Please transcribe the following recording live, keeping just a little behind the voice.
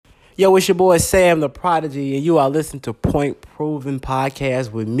Yo, it's your boy Sam the Prodigy, and you are listening to Point Proven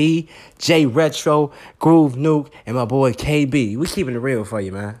Podcast with me, Jay Retro, Groove Nuke, and my boy KB. We keeping it real for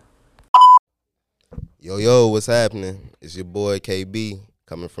you, man. Yo, what's happening? It's your boy KB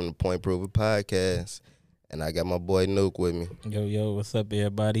coming from the Point Proven Podcast, and I got my boy Nuke with me. Yo, what's up,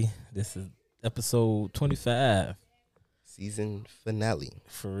 everybody? This is episode 25. Season finale.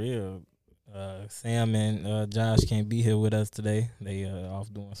 For real. Sam and Josh can't be here with us today. They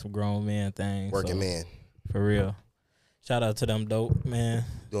off doing some grown man things. Working man. For real. Shout out to them dope, man.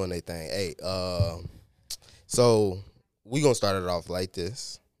 Doing their thing. Hey, so we gonna start it off like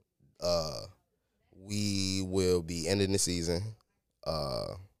this. We will be ending the season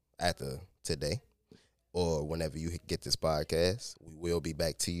after today or whenever you get this podcast. We will be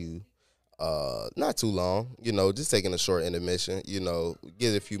back to you not too long, just taking a short intermission,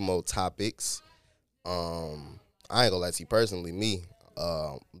 get a few more topics. I ain't gonna lie to you personally,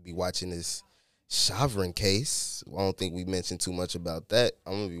 be watching this Shavrin case. I don't think we mentioned too much about that.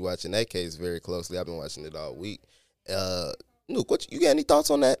 I'm gonna be watching that case very closely. I've been watching it all week. Nuke, you got any thoughts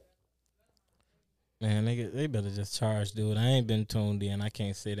on that? Man, they better just charge dude. I ain't been tuned in. I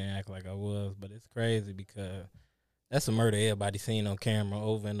can't sit and act like I was, but it's crazy because that's a murder everybody seen on camera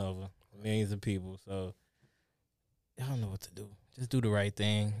over and over. Millions of people. So I don't know what to do. Just do the right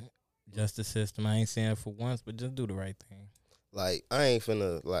thing. Justice system. I ain't saying it for once, but just do the right thing. Like, I ain't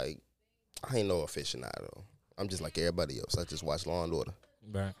no aficionado. I'm just like everybody else. I just watch Law and Order.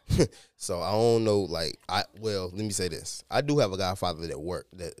 Right. So I don't know, let me say this. I do have a godfather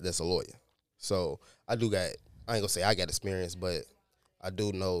that's a lawyer. So I ain't gonna say I got experience, but I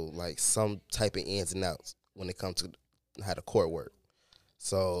do know some type of ins and outs when it comes to how the court work.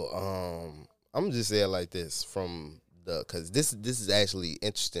 So I'm just saying like this because this is actually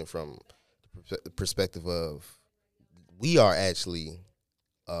interesting from the perspective of we are actually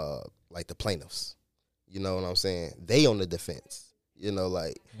the plaintiffs. You know what I'm saying? They on the defense.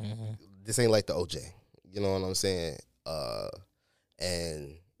 This ain't like the OJ. You know what I'm saying?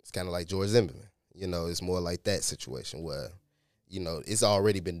 And it's kind of like George Zimmerman. It's more like that situation where it's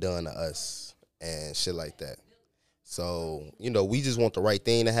already been done to us and shit like that. So, we just want the right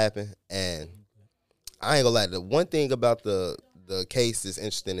thing to happen. And I ain't gonna lie, the one thing about the case that's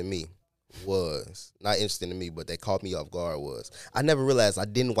interesting to me was, not interesting to me, but that caught me off guard was, I never realized I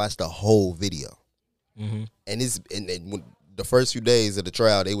didn't watch the whole video. Mm-hmm. And the first few days of the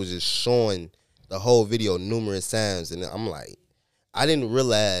trial, they was just showing the whole video numerous times. And I'm like, I didn't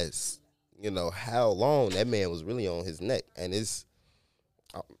realize, how long that man was really on his neck. And it's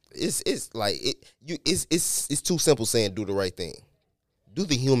too simple saying do the right thing. Do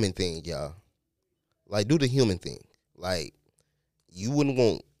the human thing, y'all. Do the human thing. You wouldn't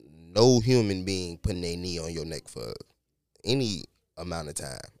want no human being putting their knee on your neck for any amount of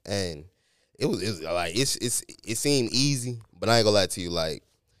time. And it seemed easy, but I ain't gonna lie to you,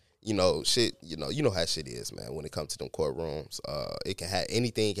 shit, you know how shit is, man, when it comes to them courtrooms.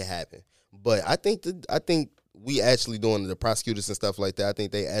 Anything can happen. But I think we actually doing, the prosecutors and stuff like that, I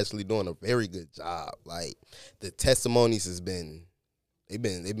think they actually doing a very good job. The testimonies they've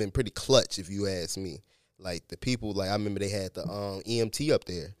been pretty clutch, if you ask me. The people, I remember they had the EMT up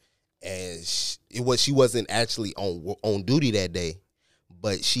there, and she wasn't actually on duty that day,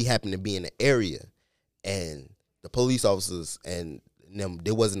 but she happened to be in the area, and the police officers and them,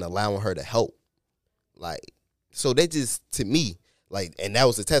 they wasn't allowing her to help. So they just, to me, and that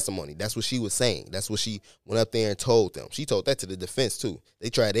was the testimony. That's what she was saying. That's what she went up there and told them. She told that to the defense, too. They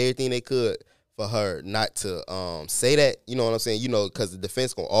tried everything they could for her not to say that. You know what I'm saying? Because the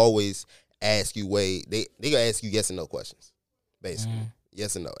defense going to always ask you they going to ask you yes and no questions, basically. Mm-hmm.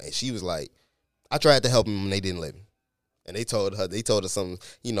 Yes and no. And she was like, I tried to help him and they didn't let me. And they told her something,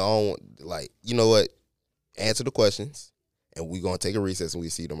 I don't, you know what? Answer the questions, and we're going to take a recess and we'll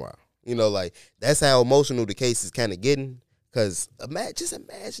see you tomorrow. That's how emotional the case is kind of getting. Because just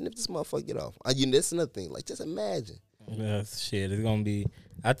imagine if this motherfucker get off. That's another thing. Just imagine. Yeah, shit. It's gonna be.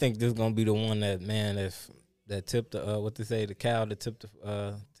 I think this is gonna be the one that tipped the what they say, the cow that tipped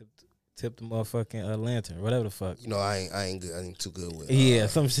the motherfucking lantern, whatever the fuck. I ain't good. I ain't too good with.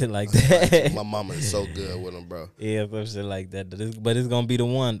 Some shit like that. My mama is so good with them, bro. Yeah, some shit like that. But it's gonna be the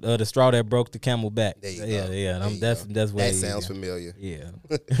one, the straw that broke the camel back. There you go. Yeah. That's what. That sounds familiar. Yeah.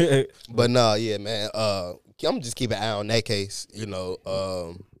 But no, yeah, man. I'm just keep an eye on that case.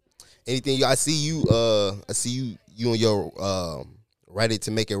 Anything I see you and your ready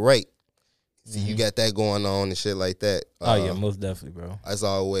to make it right. See, you got that going on and shit like that. Yeah, most definitely, bro. That's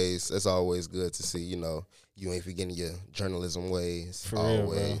always good to see. You ain't forgetting your journalism ways. For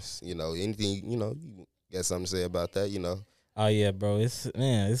always, real, bro. Anything you got something to say about that. Oh yeah, bro. It's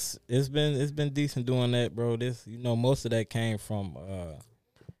been decent doing that, bro. Most of that came from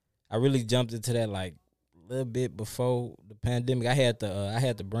I really jumped into that like a little bit before the pandemic. I had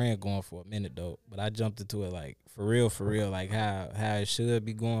the brand going for a minute though, but I jumped into it like for real, like how it should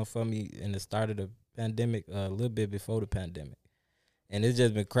be going for me in the start of the pandemic, a little bit before the pandemic, and it's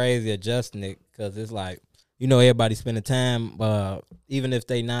just been crazy adjusting it because it's like everybody spending time, even if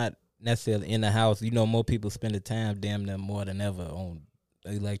they not necessarily in the house. More people spend the time damn near more than ever on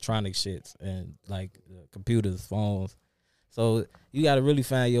electronic shits and like computers, phones. So you got to really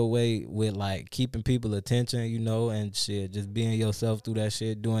find your way with like keeping people attention, and shit, just being yourself through that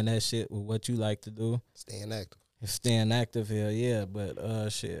shit, doing that shit with what you like to do. Staying active, hell yeah. But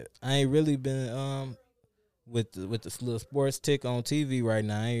shit, I ain't really been with the little sports tick on TV right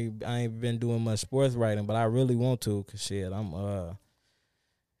now. I ain't been doing much sports writing, but I really want to, cause shit, I'm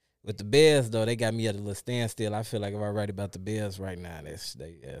with the Bears though, they got me at a little standstill. I feel like if I write about the Bears right now, that's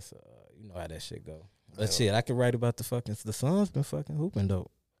you know how that shit go. But shit, I could write about the Suns been fucking hooping though.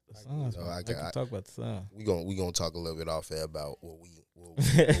 The Suns, I can talk about the Suns. We gonna talk a little bit off air about what we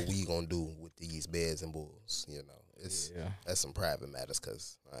gonna do with these Bears and Bulls. That's some private matters.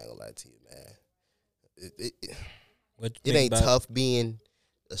 Cause I ain't gonna lie to you, man. It ain't tough being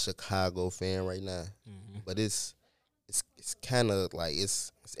a Chicago fan right now, but it's kind of like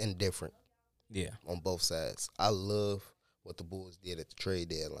it's indifferent. Yeah, on both sides. I love what the Bulls did at the trade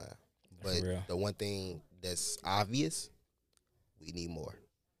deadline. But the one thing that's obvious, we need more.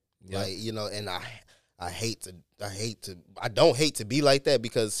 Yep. Like, and I don't hate to be like that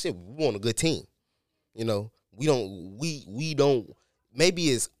because shit, we want a good team. We don't maybe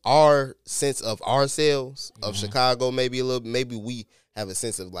it's our sense of ourselves, of Chicago, maybe we have a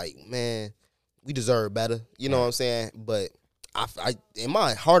sense of like, man, we deserve better. You know what I'm saying? But I in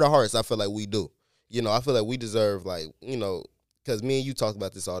my heart of hearts, I feel like we do. I feel like we deserve because me and you talk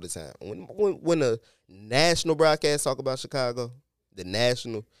about this all the time. When a national broadcast talk about Chicago,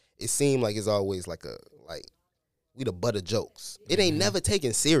 it seemed like it's always like we the butt of jokes. It ain't never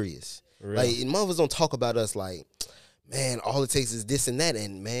taken serious. Like, motherfuckers don't talk about us like, man, all it takes is this and that.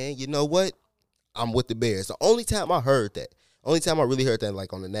 And, man, you know what? I'm with the Bears. The only time I really heard that,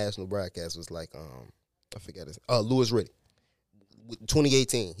 like, on the national broadcast was like, I forget his, Louis Riddick,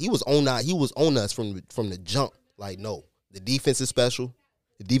 2018. He was on us from the jump. Like, no. The defense is special.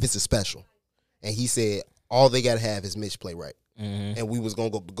 And he said, all they got to have is Mitch play right. And we was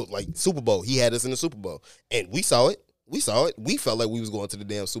going to go like Super Bowl. He had us in the Super Bowl. And we saw it. We felt like we was going to the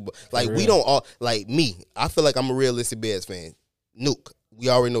damn Super Bowl. Like, we don't all, like me, I feel like I'm a realistic Bears fan. Nuke, we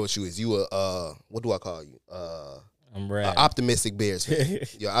already know what you is. You what do I call you? I'm right. Optimistic Bears fan.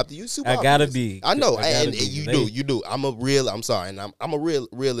 You super I gotta be. I know, and you do. I'm sorry, and I'm a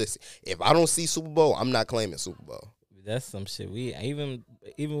realistic. If I don't see Super Bowl, I'm not claiming Super Bowl. That's some shit. We even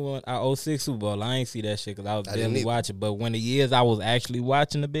when our 06 Super Bowl, I ain't see that shit because I was barely watching. But when the years I was actually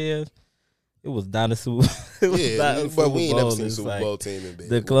watching the Bears, it was dinosaur. But we ain't never seen Super Bowl team in Bears.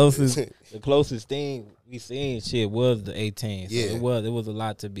 The closest thing we seen shit was the 18. So it was a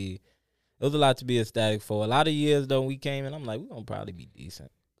lot to be. It was a lot to be ecstatic for. A lot of years though, we came in, I'm like, we're gonna probably be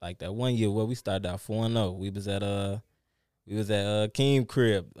decent. Like that one year where we started out 4-0. We was at Keem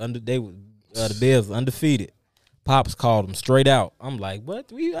crib. The Bears were undefeated. Pops called them straight out. I'm like,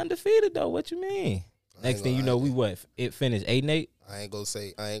 what? We undefeated though. What you mean? Next thing you know, it finished 8-8. I ain't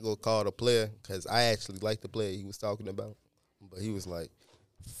gonna call the player because I actually like the player he was talking about. But he was like,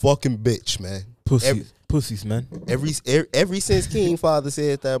 fucking bitch, man. Pussies, man. Every since King father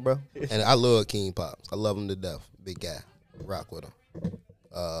said that, bro. And I love King Pops. I love him to death. Big guy. Rock with him.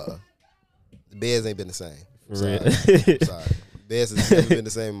 The Bears ain't been the same. Sorry. Bears has never been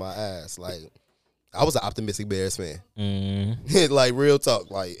the same in my eyes. Like, I was an optimistic Bears fan. Like, real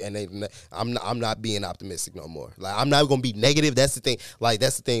talk. Like, and I'm not being optimistic no more. Like, I'm not gonna be negative. That's the thing. Like,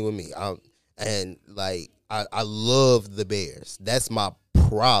 that's the thing with me. I love the Bears. That's my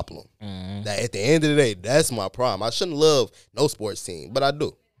problem. That at the end of the day, that's my problem. I shouldn't love no sports team, but I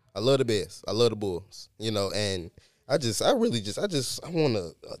do. I love the Bears. I love the Bulls. And I want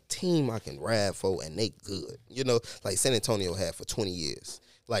a team I can ride for and they good. Like San Antonio had for 20 years.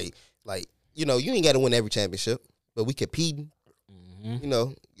 Like you ain't got to win every championship, but we competing.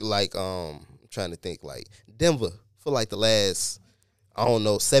 I'm trying to think, like Denver for like the last,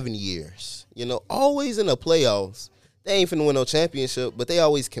 7 years. Always in the playoffs. They ain't finna win no championship, but they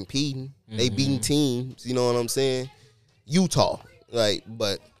always competing. They beating teams. You know what I'm saying? Utah,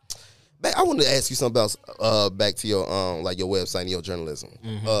 but I want to ask you something else. Back to your your website and your journalism.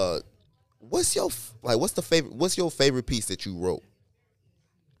 What's your favorite piece that you wrote?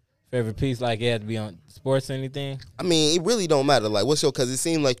 Favorite piece, like, it had to be on sports or anything? I mean, it really don't matter. Like, what's your? Because it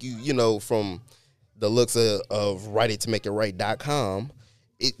seemed like you know, from the looks of writeit2makeitright.com,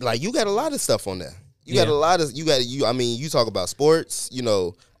 it like you got a lot of stuff on there. You got a lot of I mean, you talk about sports, you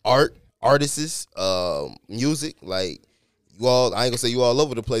know, art, artists, music. Like you all, I ain't gonna say you all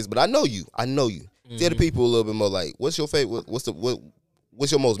over the place, but I know you. Mm-hmm. Tell the people a little bit more. Like, what's your favorite? What's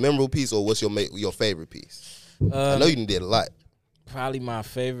your most memorable piece, or what's your favorite piece? I know you did a lot. Probably my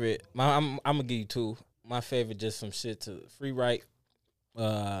favorite. I'm gonna give you two. My favorite, just some shit to free write.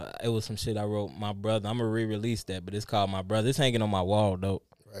 It was some shit I wrote my brother. I'm gonna re-release that, but it's called My Brother. It's hanging on my wall though.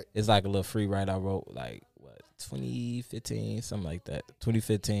 Right. It's like a little free write I wrote, like 2015, something like that.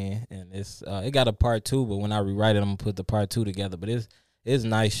 2015, and it's it got a part 2, but when I rewrite it, I'm gonna put the part 2 together. But it's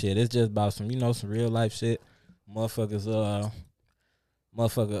nice shit. It's just about some some real life shit. Motherfucker,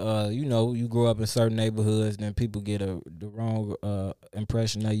 you grow up in certain neighborhoods, then people get the wrong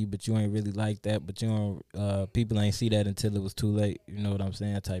impression of you, but you ain't really like that. But people ain't see that until it was too late. You know what I'm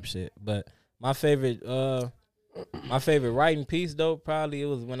saying? Type shit. But my favorite writing piece though, probably it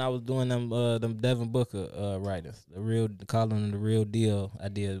was when I was doing them Devin Booker writers, calling them the real deal. I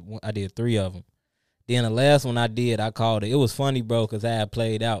did 3 of them. Then the last one I called it. It was funny, bro, because I had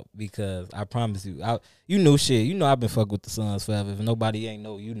played out, because I promise you, you knew shit. You know I've been fucking with the Suns forever. If nobody ain't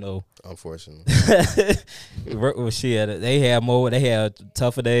know, you know. Unfortunately. Well, shit, they had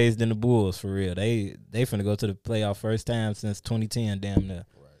tougher days than the Bulls, for real. They finna go to the playoff first time since 2010, damn near.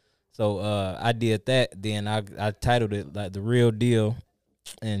 Right. So I did that. Then I titled it like The Real Deal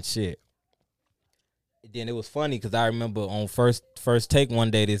and shit. Then it was funny because I remember on first take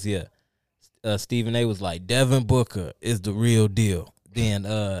one day this year, Stephen A was like, Devin Booker is the real deal. Then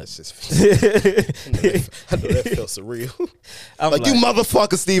that's just I know that felt surreal. like you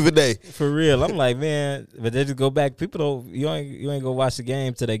motherfucker, Stephen A. For real. I'm like, man, but they just go back. People you ain't go watch the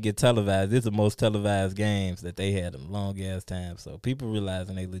game till they get televised. This is the most televised games that they had in a long ass time. So people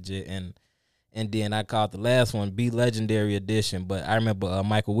realizing they legit. And then I called the last one Be Legendary Edition. But I remember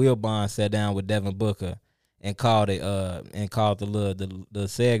Michael Wilbon sat down with Devin Booker and called the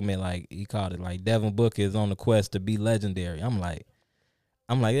segment, like, he called it like Devin Booker is on the quest to be legendary. I'm like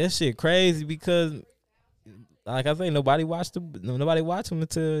that shit crazy, because like I say, nobody watch him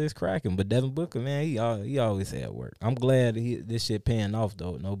until it's cracking. But Devin Booker, man, he always had work. I'm glad this shit paying off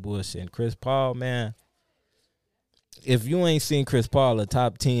though. No bullshit. And Chris Paul, man, if you ain't seen Chris Paul a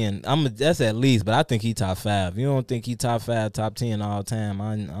top 10, that's at least, but I think he top 5. You don't think he top 5, top 10 all time?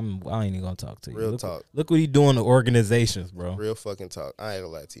 I ain't even gonna talk to you. Real talk. Look what he doing to organizations, bro. Real fucking talk. I ain't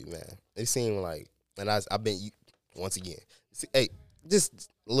gonna lie to you, man. It seemed like, and I've been once again. See, hey,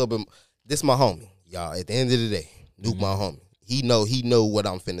 just a little bit. This my homie, y'all. At the end of the day, Nuke my homie. He know what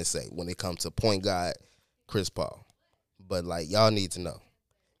I'm finna say when it comes to point guard Chris Paul. But like, y'all need to know,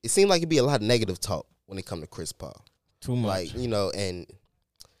 it seemed like it'd be a lot of negative talk when it come to Chris Paul. Too much. Like,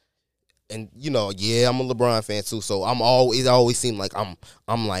 and yeah, I'm a LeBron fan too, so it always seemed like I'm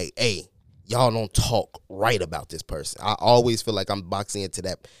like, hey, y'all don't talk right about this person. I always feel like I'm boxing into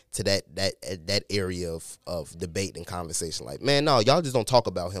that area of debate and conversation. Like, man, no, y'all just don't talk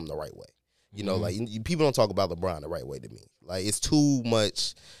about him the right way. You know, like, people don't talk about LeBron the right way to me. Like, it's too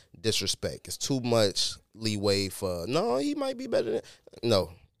much disrespect. It's too much leeway for, no, he might be better than,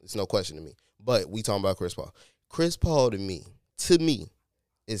 no, it's no question to me. But we talking about Chris Paul. Chris Paul to me,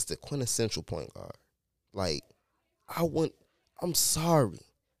 is the quintessential point guard. Like, I'm sorry.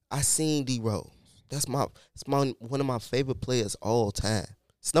 I seen D Rose. It's one of my favorite players all time.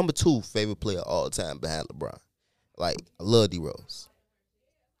 It's number 2 favorite player all time behind LeBron. Like, I love D Rose.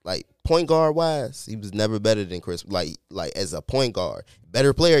 Like, point guard wise, he was never better than Chris. Like as a point guard,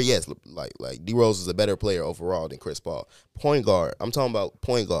 better player, yes. Like D Rose is a better player overall than Chris Paul. Point guard, I'm talking about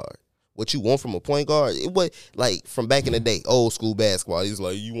point guard. What you want from a point guard, it was like from back in the day, old school basketball. He's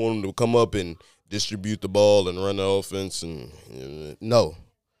like, you want him to come up and distribute the ball and run the offense, and no,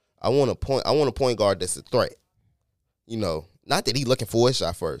 I want a point guard that's a threat. You know, not that he's looking for a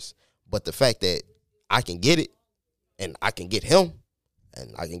shot first, but the fact that I can get it, and I can get him,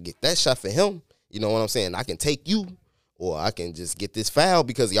 and I can get that shot for him. You know what I'm saying? I can take you, or I can just get this foul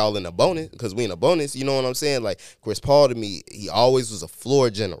because y'all in a bonus, because we in a bonus. You know what I'm saying? Like, Chris Paul to me, he always was a floor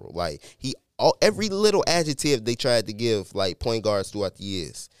general. Like, every little adjective they tried to give, like, point guards throughout the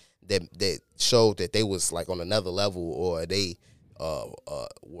years that showed that they was like on another level, or they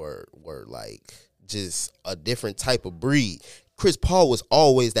were like just a different type of breed. Chris Paul was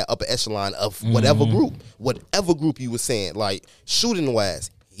always that upper echelon of whatever group you were saying. Like, shooting wise,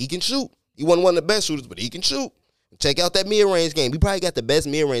 he can shoot. He wasn't one of the best shooters, but he can shoot. Check out that mid-range game. He probably got the best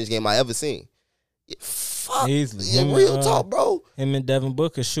mid-range game I ever seen. fuck? Easily. Yeah, real talk, bro. Him and Devin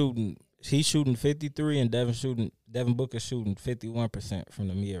Booker shooting. He's shooting 53, and Devin Booker shooting 51% from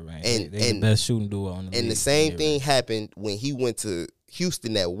the mid range. And they the best shooting duo on the league. And the same thing happened when he went to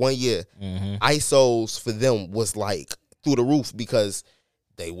Houston that 1 year. ISOs for them was like through the roof because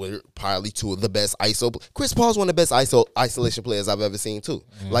they were probably two of the best ISO. Chris Paul's one of the best isolation players I've ever seen too.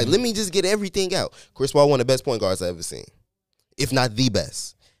 Like, let me just get everything out. Chris Paul, one of the best point guards I've ever seen, if not the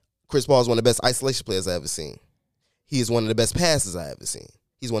best. Chris Paul is one of the best isolation players I've ever seen. He is one of the best passers I've ever seen.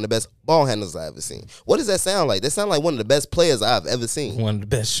 He's one of the best ball handlers I've ever seen. What does that sound like? That sound like one of the best players I've ever seen. One of the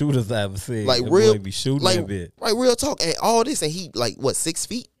best shooters I've ever seen. Like, that real, boy be shooting like, a bit. right, real talk. And all this, and he, like, what, 6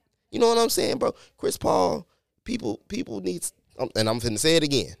 feet? You know what I'm saying, bro? Chris Paul, people need, and I'm finna say it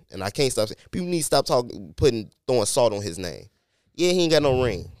again, and I can't stop saying, people need to stop throwing salt on his name. Yeah, he ain't got no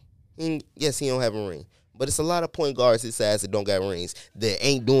ring. Yes, he don't have a ring. But it's a lot of point guards his size that don't got rings that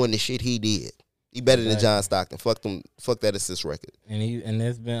ain't doing the shit he did. He better than John Stockton. Fuck that assist record. And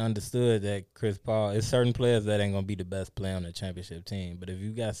it's been understood that Chris Paul, it's certain players that ain't gonna be the best player on the championship team. But if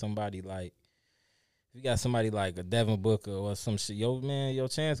you got somebody like a Devin Booker or some shit, your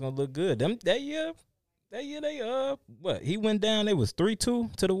chance gonna look good. That year they what? He went down, it was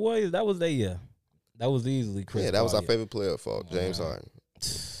 3-2 to the Warriors. That was their year. That was easily Chris Paul. Yeah, that was our favorite player for James Harden.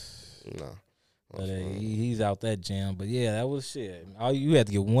 No. But he's out that jam. But yeah, that was shit. All you had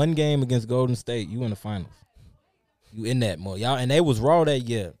to get one game against Golden State. You in the finals. You in that mode, y'all, and they was raw that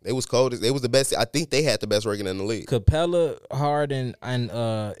year. They was cold. They was the best. I think they had the best record in the league. Capella, Harden,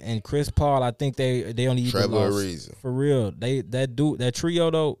 and Chris Paul. I think they only even lost Ariza. For real. That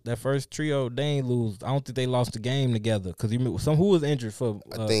trio though, that first trio, they ain't lose. I don't think they lost the game together because who was injured for.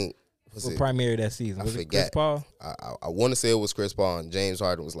 I think. For primary that season. Was I it Chris Paul? I want to say it was Chris Paul and James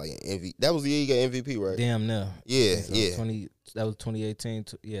Harden was like an MVP. That was the year he got MVP, right? Damn, no. Yeah, so yeah. That was 2018.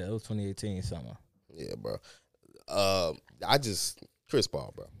 Yeah, it was 2018 summer. Yeah, bro. Chris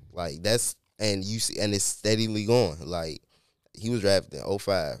Paul, bro. Like, that's, and you see, and it's steadily going. Like, he was drafted in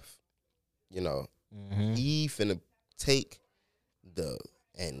 05. You know, he finna take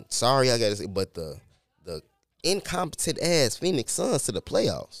sorry I gotta say, but the incompetent ass Phoenix Suns to the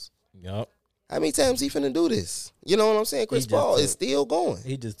playoffs. Yup. How many times he finna do this? You know what I'm saying? Chris Paul is still going.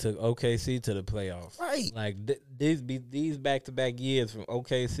 He just took OKC to the playoffs. Right. Like these back-to-back years from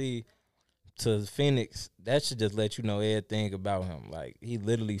OKC to Phoenix, that should just let you know everything about him. Like, he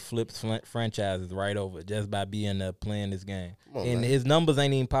literally flips franchises right over just by being there playing this game. And his numbers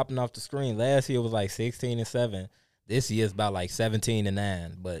ain't even popping off the screen. Last year was like 16-7. This year's about like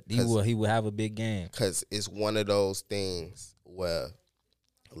 17-9. But he will have a big game. Because it's one of those things where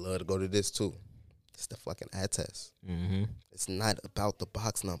I love to go to this too. It's the fucking eye test. It's not about the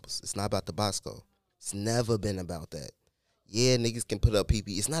box numbers. It's not about the box score. It's never been about that. Yeah, niggas can put up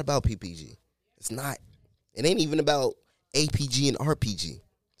PP. It's not about PPG. It's not. It ain't even about APG and RPG.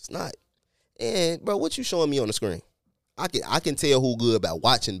 It's not. And bro, what you showing me on the screen? I can tell who good about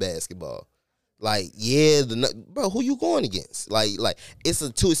watching basketball. Like, yeah, bro, who you going against? Like it's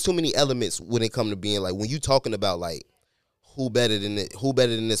too many elements when it come to being like when you talking about like who better than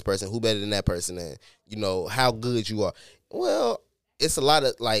this person, who better than that person, and you know how good you are. Well, it's a lot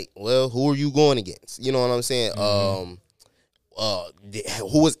of like, well, who are you going against? You know what I'm saying?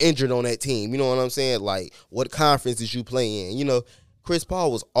 Who was injured on that team? You know what I'm saying? Like, what conference did you play in? You know, Chris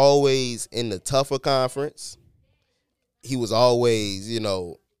Paul was always in the tougher conference. He was always, you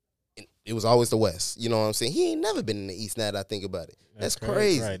know, it was always the West. You know what I'm saying? He ain't never been in the East now that I think about it. That's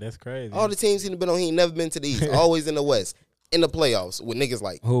crazy. Right, that's crazy. All the teams he's been on, he ain't never been to the East. Always in the West. In the playoffs with niggas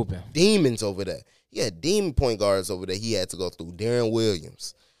like hooping demons over there. He had demon point guards over there he had to go through. Darren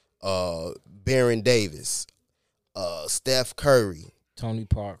Williams, Baron Davis, Steph Curry, Tony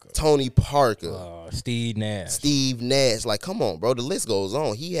Parker, Steve Nash. Like, come on, bro. The list goes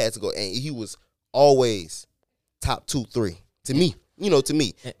on. He had to go, and he was always top 2, 3 to me. You know, to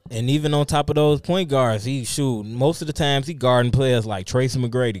me. And even on top of those point guards, he shoot most of the times he guarding players like Tracy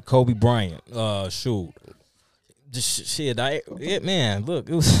McGrady, Kobe Bryant, shoot. Man, look,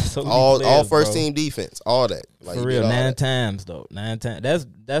 it was so all players, first bro. Team defense, all that. Like, for real, 9 times though, 9 times.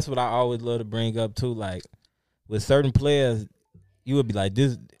 That's what I always love to bring up too. Like, with certain players, you would be like,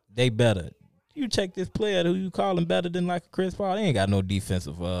 they better. You check this player who you calling better than like a Chris Paul. They ain't got no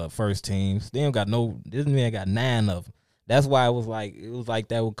defensive first teams. They ain't got this man got 9 of them. That's why it was like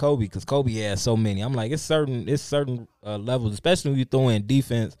that with Kobe, because Kobe had so many. I'm like, it's certain levels, especially when you throw in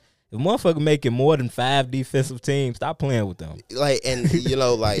defense. If motherfucker making more than 5 defensive teams, stop playing with them. Like, and you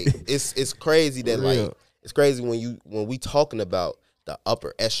know, like it's crazy that like it's crazy when we talking about the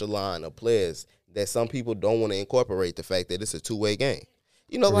upper echelon of players that some people don't want to incorporate the fact that it's a 2-way game.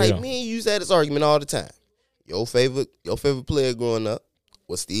 You know, like me and you use that as argument all the time. your favorite player growing up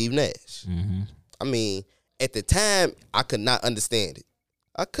was Steve Nash. Mm-hmm. I mean, at the time, I could not understand it.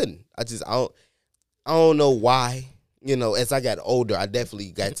 I couldn't. I don't know why. You know, as I got older, I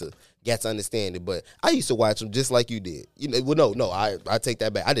definitely got to understand it. But I used to watch him just like you did. You know, well, no, I take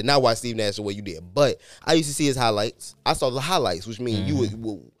that back. I did not watch Steve Nash the way you did, but I used to see his highlights. I saw the highlights, which means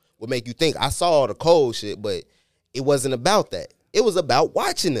you would make you think. I saw all the cold shit, but it wasn't about that. It was about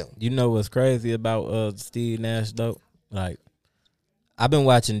watching them. You know what's crazy about Steve Nash though? Like, I've been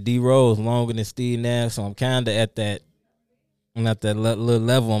watching D Rose longer than Steve Nash, so I'm kind of at that. I'm at that little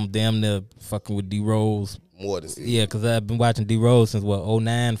level. I'm damn near fucking with D Rose. More than Steve. Yeah, because I've been watching D Rose since what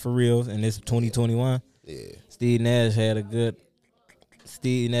 09 for real, and it's 2021. Yeah. Steve Nash had a good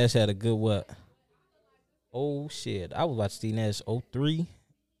what? Oh shit! I was watching Steve Nash 03.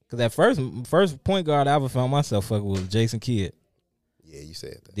 Cause that first point guard I ever found myself fucking with was Jason Kidd. Yeah, you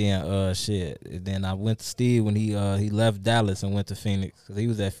said that. Then shit. Then I went to Steve when he left Dallas and went to Phoenix, because he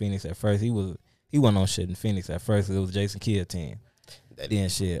was at Phoenix at first. He wasn't on shit in Phoenix at first. It was Jason Kidd team. Then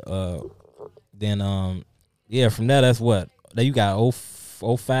shit. Yeah, from there, that's what. Then you got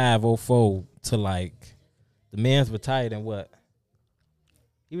 05, 04 to like, the man's retired in what?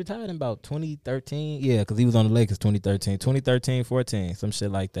 He retired in about 2013. Yeah, because he was on the Lakers 2013, 14, some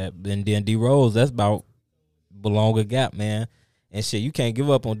shit like that. And then D Rose, that's about a longer gap, man. And shit, you can't give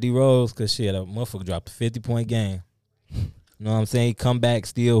up on D Rose because shit, a motherfucker dropped a 50-point game. You know what I'm saying? He come back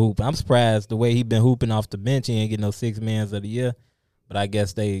still hooping. I'm surprised the way he been hooping off the bench. He ain't get no 6 mans of the year. But I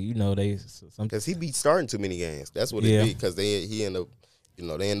guess because he be starting too many games. That's what it be. Because he end up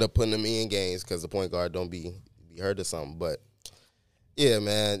putting him in games because the point guard don't be hurt or something. But yeah,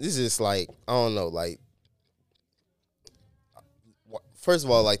 man, this is just like, I don't know. Like, first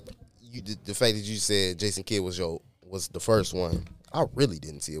of all, like the fact that you said Jason Kidd was the first one. I really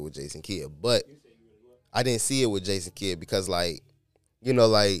didn't see it with Jason Kidd, but I didn't see it with Jason Kidd because, like, you know,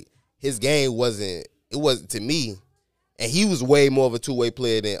 like his game wasn't to me. And he was way more of a two-way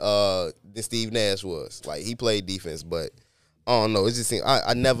player than Steve Nash was. Like, he played defense, but I don't know. It just seemed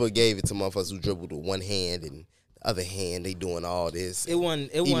I never gave it to motherfuckers who dribbled with one hand and the other hand they doing all this. It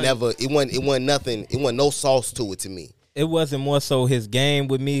wasn't nothing. It wasn't no sauce to it to me. It wasn't more so his game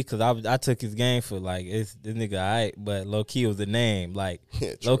with me, because I took his game for like, it's this nigga alright, but low key was the name. Like,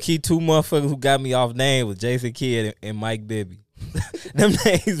 low key, 2 motherfuckers who got me off name was Jason Kidd and Mike Bibby. Them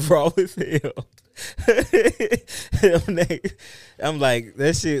names raw as hell. I'm like,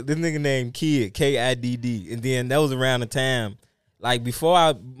 that shit, this nigga named Kidd, Kidd. And then that was around the time, like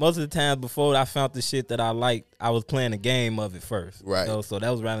most of the times before I found the shit that I liked, I was playing a game of it first. Right. You know? So that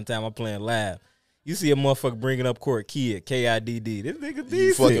was around the time I'm playing live. You see a motherfucker bringing up court Kidd, Kidd. This nigga decent.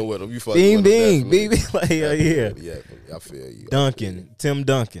 You fucking with him. You fucking with him. Baby. Like, yeah. I feel you. Tim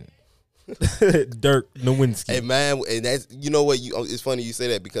Duncan. Dirk Nowitzki. Hey man, and that's, you know what, it's funny you say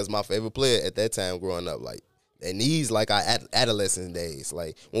that, because my favorite player at that time growing up, like, and these like our adolescent days,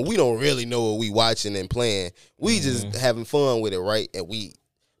 like when we don't really know what we watching and playing, we just having fun with it, right? And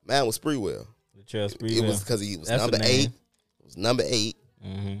was Sprewell. It was because he was number 8. It was number 8.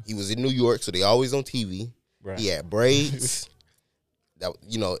 Mm-hmm. He was in New York, so they always on TV. Right. He had braids. That,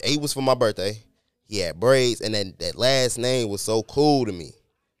 you know, 8 was for my birthday. He had braids, and then that last name was so cool to me.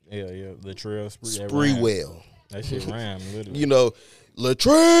 Yeah, Latrell Sprewell. That shit rhymed, literally. You know,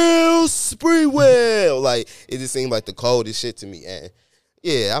 Latrell Sprewell. Like, it just seemed like the coldest shit to me. And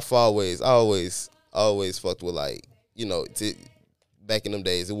yeah, I always fucked with, like, you know, back in them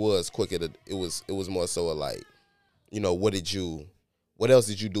days, it was quicker to, it was more so of like, you know, what else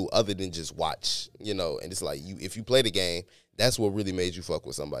did you do other than just watch, you know? And it's like, if you play the game, that's what really made you fuck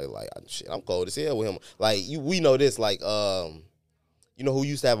with somebody. Like, shit, I'm cold as hell with him. Like, we know this, like, you know who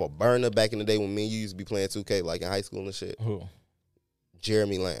used to have a burner back in the day when me and you used to be playing 2K, like in high school and shit? Who?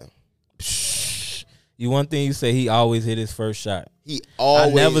 Jeremy Lamb. One thing you say, he always hit his first shot.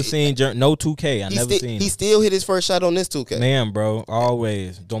 I never seen no 2K. He still hit his first shot on this 2K. Man, bro,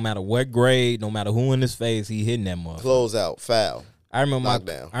 always. Don't matter what grade, no matter who in his face, he hitting that motherfucker. Close out, foul. I remember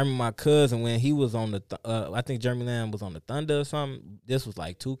my cousin when he was on the I think Jeremy Lamb was on the Thunder or something. This was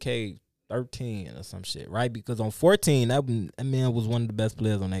like 2K13 or some shit, right? Because on 14, that man was one of the best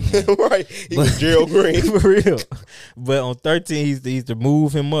players on that game. Right. He was Gerald Green. For real. But on 13, he used to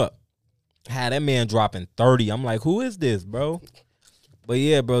move him up. Had that man dropping 30. I'm like, who is this, bro? But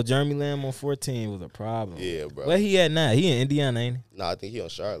yeah, bro, Jeremy Lamb on 14 was a problem. Yeah, bro. Where he at now? He in Indiana, ain't he? Nah, I think he on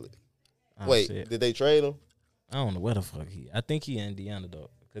Charlotte. Oh, wait, shit. Did they trade him? I don't know where the fuck he. I think he in Indiana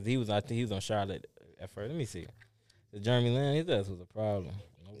though, because I think he was on Charlotte at first. Let me see. The Jeremy Lamb, his ass was a problem.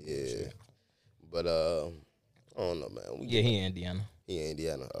 Yeah, but I don't know, man. He in Indiana. He in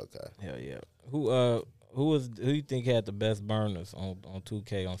Indiana. Okay. Hell yeah. Who you think had the best burners on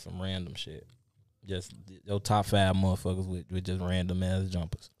 2K on some random shit? Just your top 5 motherfuckers with just random ass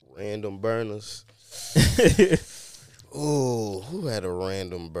jumpers. Random burners. Ooh, who had a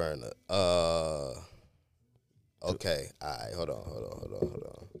random burner? Okay, all right, hold on.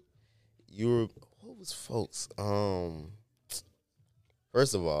 What was folks?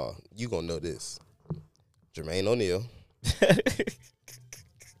 First of all, you gonna know this. Jermaine O'Neal.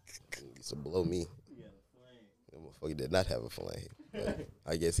 Used to blow me. That motherfucker did not have a flame. But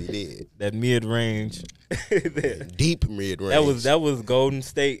I guess he did. That mid range. Deep mid range. That was Golden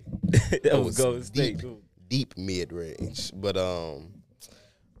State. that was Golden State. Deep mid range. But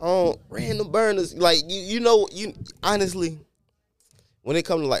random burners, like you honestly, when it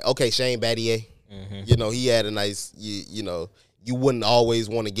comes to like, okay, Shane Battier, he had a nice, you wouldn't always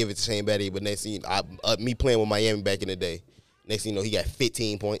want to give it to Shane Battier, but next thing you know, me playing with Miami back in the day, next thing you know, he got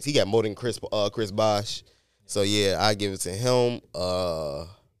 15 points. He got more than Chris Bosh. So yeah, I give it to him. Who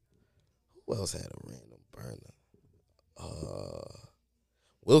else had a random burner?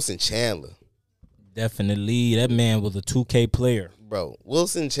 Wilson Chandler. Definitely, that man was a 2K player. Bro,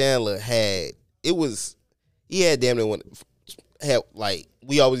 Wilson Chandler he had damn near like,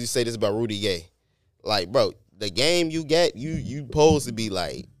 we always used to say this about Rudy Gay. Like, bro, the game you get, you supposed to be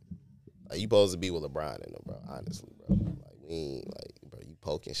like you supposed to be with LeBron in them, bro, honestly, bro. Like, we ain't, like, bro, you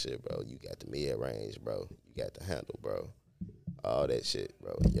poking shit, bro. You got the mid range, bro. You got the handle, bro. All that shit,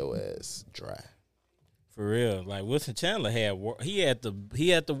 bro. Your ass dry. For real, like Wilson Chandler had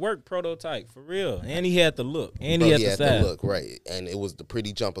the work prototype for real, and he had the look, and he had the size. The look, right, and it was the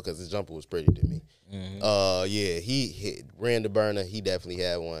pretty jumper because his jumper was pretty to me. Yeah, he ran the burner. He definitely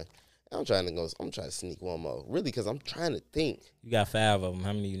had one. I'm trying to sneak one more, really, because I'm trying to think. You got 5 of them.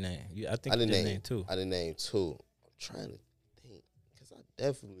 How many you name? I think you did name 2. I didn't name 2. I'm trying to think because I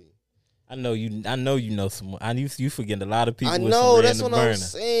definitely. I know you know some. You forgetting a lot of people. I know, that's what I'm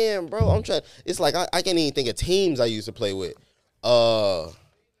saying, bro. I'm trying. It's like I can't even think of teams I used to play with. Who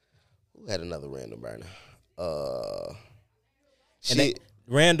had another random burner?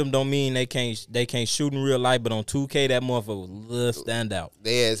 Random don't mean they can't shoot in real life, but on 2K that motherfucker was a little stand out.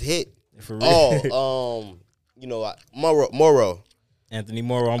 They ass hit. For real. Morrow. Anthony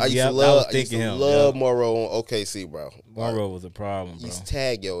Morrow. I used to love Morrow on OKC, bro. Morrow was a problem, bro. He used to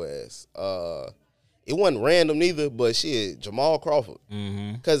tag your ass. It wasn't random neither, but shit, Jamal Crawford.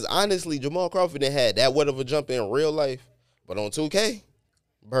 Because honestly, Jamal Crawford didn't have that wet of a jump in real life, but on 2K,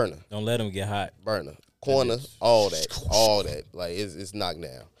 burner. Don't let him get hot. Burner. Corner, all that. Like, it's knocked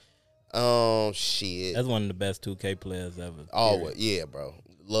down. Shit. That's one of the best 2K players ever. Always, yeah, bro.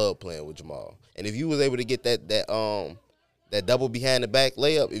 Love playing with Jamal. And if you was able to get that double behind the back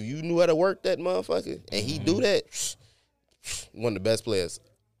layup, if you knew how to work that motherfucker, and he do that, one of the best players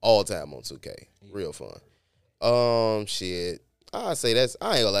all time on 2K. Real fun. Shit. I say I ain't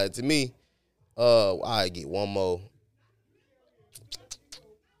gonna lie, to me, I get one more.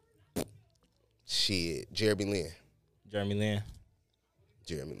 Shit, Jeremy Lin.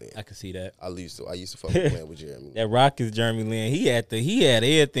 I can see that. I used to fuck with playing with Jeremy. That Rockets Jeremy Lin. He had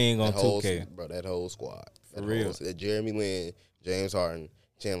everything on 2K. Bro, that whole squad. For real. Jeremy Lin, James Harden,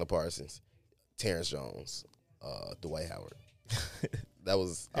 Chandler Parsons, Terrence Jones, Dwight Howard. That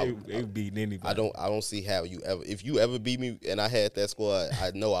was they beating anybody. I don't see how if you ever beat me and I had that squad,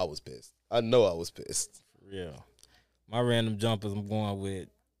 I know I was pissed. For real. My random jumpers, I'm going with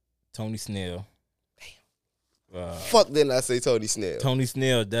Tony Snell. Fuck, didn't I say Tony Snell? Tony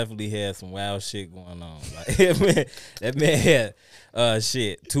Snell definitely had some wild shit going on. Like, that man had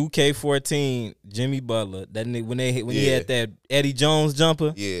 2K14, Jimmy Butler. That nigga, when he had that Eddie Jones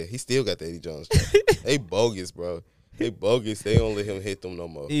jumper. Yeah, he still got the Eddie Jones jumper. They bogus, bro. They bogus. They don't let him hit them no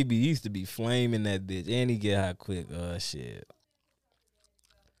more. He used to be flaming that bitch, and he get hot quick. Shit.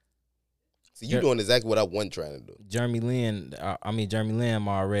 So you doing exactly what I wasn't trying to do. Jeremy Lin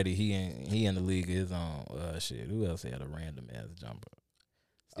already. He in the league of his own. Shit. Who else had a random ass jumper?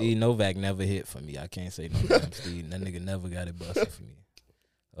 Steve Novak never hit for me. I can't say no damn Steve. That nigga never got it busted for me.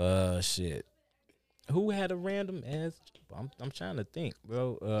 Shit. Who had a random ass jumper? I'm trying to think,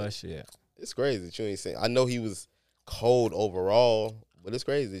 bro. Shit. It's crazy that you ain't saying. I know he was cold overall, but it's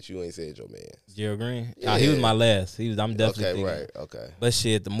crazy that you ain't said your man. Gerald Green? Yeah. He was my last. I'm definitely thinking. Right, okay. But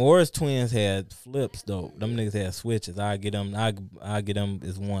shit, the Morris twins had flips though. Them niggas had switches. I get them as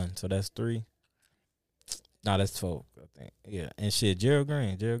 1. So that's 3. Nah, that's 4, I think. Yeah. And shit, Gerald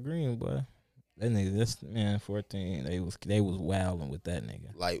Green, boy. That nigga, this man, 14, they was wilding with that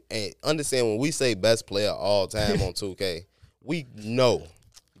nigga. Like, and understand when we say best player all time on 2K, we know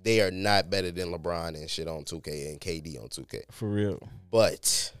they are not better than LeBron and shit on 2K and KD on 2K. For real.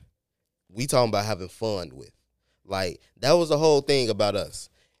 But we talking about having fun with. Like, that was the whole thing about us.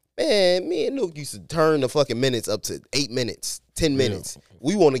 Man, me and Nuke used to turn the fucking minutes up to 8 minutes, 10 minutes.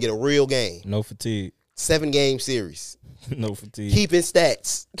 We want to get a real game. No fatigue. 7-game series. No fatigue. Keeping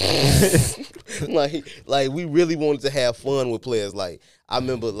stats. like we really wanted to have fun with players. Like, I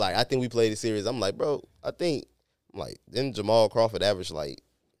remember, like, I think we played a series. I'm like, bro, then Jamal Crawford averaged like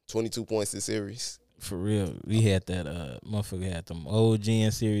 22 points this series. For real. We had that motherfucker had them old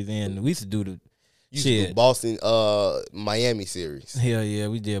GN series in. We used to do the Used to do Boston, Miami series. Hell yeah,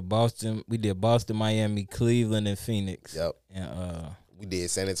 we did Boston, Miami, Cleveland, and Phoenix. Yep. And we did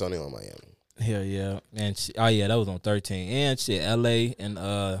San Antonio and Miami. Hell yeah. And that was on 13. And shit, LA and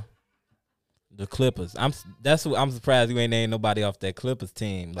the Clippers. I'm surprised you ain't named nobody off that Clippers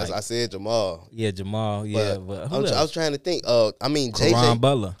team. Like, As I said, Jamal. Yeah, Jamal. Yeah, but who I was trying to think. JJ Caron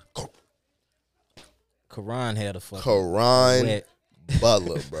Butler. Caron had a fucking Caron wet.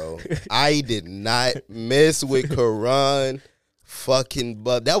 Butler, bro. I did not mess with Caron fucking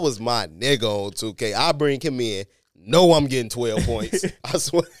Butler. That was my nigga on 2K. I bring him in. No, I'm getting 12 points. I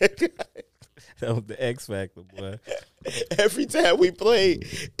swear. That was the X factor, boy. Every time we played,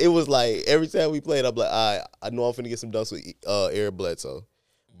 I'm like, all right, I know I'm finna get some dunks with Eric Bledsoe.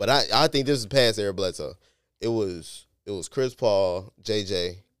 But I think this is past Eric Bledsoe. It was Chris Paul,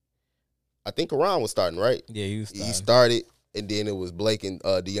 JJ. I think Caron was starting, right? Yeah, he started, and then it was Blake and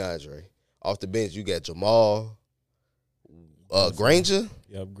DeAndre. Off the bench, you got Jamal, Granger.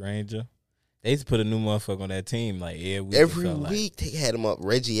 Yep, Granger. They used to put a new motherfucker on that team like every week. They had him up.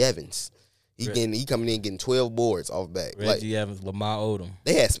 Reggie Evans. He coming in getting 12 boards off back. Reggie Evans, Lamar Odom.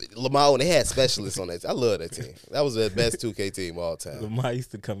 They had specialists on that. I love that team. That was the best 2K team all time. Lamar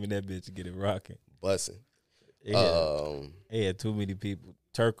used to come in that bitch and get it rocking. Bussing. They had too many people.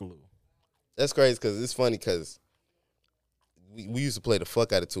 Turkoglu. That's crazy because it's funny because we used to play the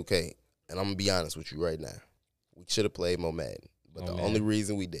fuck out of 2K, and I'm gonna be honest with you right now. We should have played more Madden, but only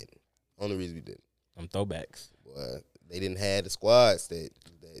reason we didn't. Them throwbacks. Boy, they didn't have the squads that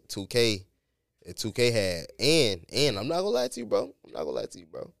 2K had, and I'm not gonna lie to you, bro.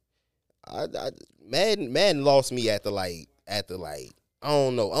 Madden lost me at the I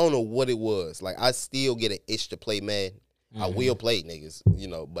don't know what it was. Like, I still get an itch to play Madden. Mm-hmm. I will play niggas,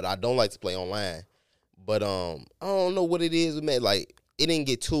 but I don't like to play online. But I don't know what it is with Madden. Like, it didn't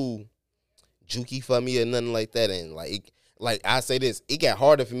get too jukey for me or nothing like that. And like I say this, it got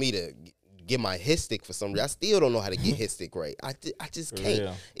harder for me to get my hit stick for some reason. I still don't know how to get hit stick right. I just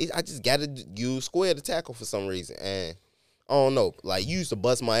can't. I just got to use square to tackle for some reason. And I don't know. Like, you used to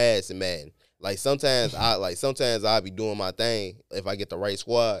bust my ass in Madden. Like, sometimes I'll be doing my thing if I get the right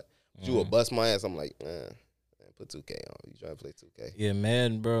squad. You will bust my ass. I'm like, man, put 2K on. You trying to play 2K? Yeah,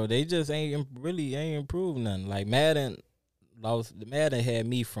 Madden, bro. They just ain't improved nothing. Like, Madden had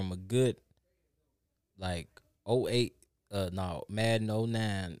me from a good, like, 08, Madden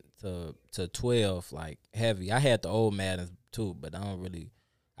 09 to 12, like, heavy. I had the old Maddens too, but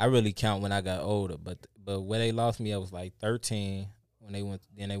I really count when I got older. But where they lost me, I was like 13 when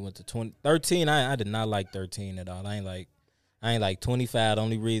they went to 20. 13, I did not like 13 at all. I ain't like 25. The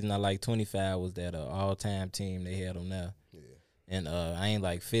only reason I like 25 was that all-time team they had on there. Yeah. And I ain't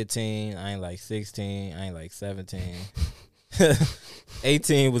like 15. I ain't like 16. I ain't like 17.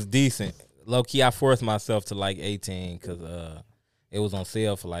 18 was decent. Low-key, I forced myself to like 18 because it was on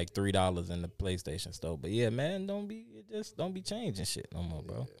sale for like $3 in the PlayStation store. But yeah, man, don't be changing shit no more,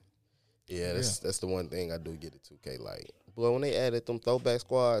 bro. Yeah, that's the one thing I do get at 2K. Like, boy, when they added them throwback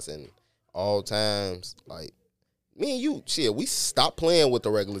squads and all times, like, me and you, shit, we stopped playing with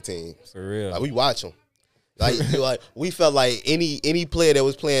the regular teams. For real. Like, we watch them. Like, we felt like any player that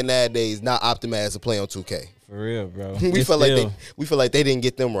was playing nowadays not optimized to play on 2K. For real, bro. we felt like they didn't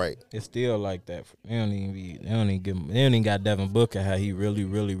get them right. It's still like that. They don't even got Devin Booker how he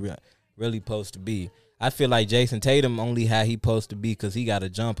really supposed to be. I feel like Jason Tatum only how he supposed to be because he got a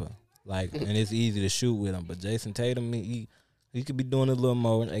jumper. Like, and it's easy to shoot with him. But Jason Tatum, he could be doing a little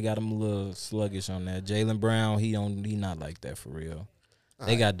more. They got him a little sluggish on that. Jaylen Brown, he not like that for real.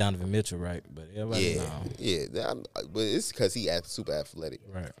 They got Donovan Mitchell, right? But yeah. But it's because he super athletic,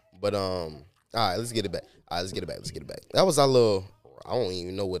 right? But all right, let's get it back. That was our little. I don't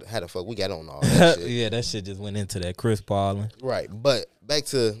even know how the fuck we got on all that shit. Yeah, that shit just went into that Chris Paul. Right, but back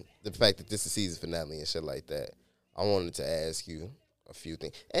to the fact that this is season finale and shit like that. I wanted to ask you a few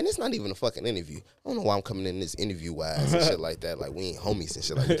things, and it's not even a fucking interview. I don't know why I'm coming in this interview wise and shit like that. Like, we ain't homies and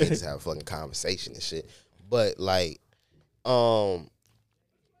shit. Like, we can't just have a fucking conversation and shit. But like,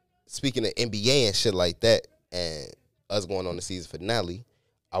 speaking of NBA and shit like that, and us going on the season finale,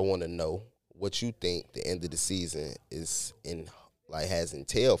 I want to know what you think the end of the season is in, like has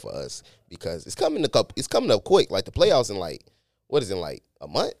entailed for us because it's coming up quick. Like the playoffs in like what is it, like a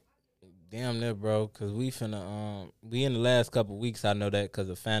month? Damn near, bro. Cause we finna we in the last couple weeks. I know that because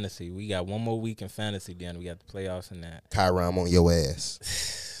of fantasy. We got one more week in fantasy. Then we got the playoffs and that. Kyrie, I'm on your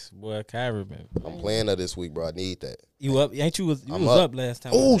ass. Boy, Kyrie, man. I'm playing her this week, bro. I need that. You up? Ain't you was up last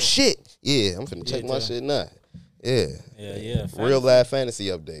time? Oh shit! Yeah, I'm finna check my shit now. Yeah. Yeah. Real live fantasy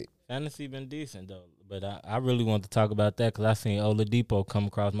update. Fantasy been decent though, but I really want to talk about that because I seen Oladipo come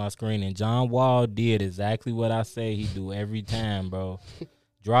across my screen and John Wall did exactly what I say he do every time, bro.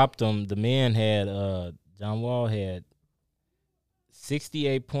 Dropped him. The man had John Wall had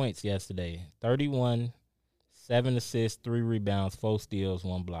 68 points yesterday, 31, 7 assists, 3 rebounds, 4 steals,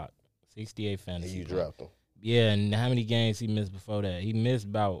 1 block, 68 fantasy. And you dropped him. Yeah, and how many games he missed before that? He missed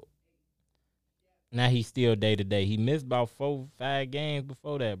about. Now he's still day to day. He missed about 4-5 games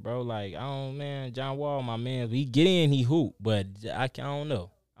before that, bro. Like, man, John Wall, my man, he get in, he hoop, but I don't know.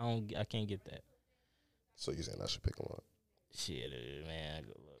 I can't get that. So you saying I should pick him up? Shit, man.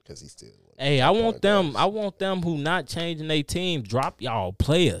 Because he's still. Hey, I want them who not changing their team. Drop y'all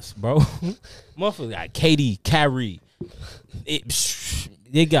players, bro. Motherfuckers got KD, Kyrie.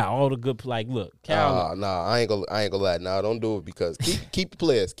 They got all the good. Like, look, Cal. Nah, I ain't gonna lie. Nah, don't do it because keep the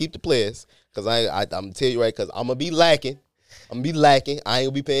players. Keep the players. Because I'm gonna tell you right. Because I'm gonna be lacking. I ain't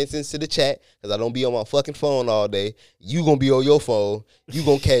gonna be paying attention to the chat because I don't be on my fucking phone all day. You gonna be on your phone. You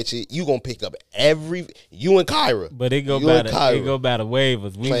gonna catch it. You gonna pick up you and Kyra. But it go by the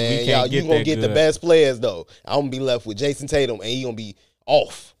waivers. We can't y'all, get you gonna that get good. the best players though. I'm gonna be left with Jason Tatum and he gonna be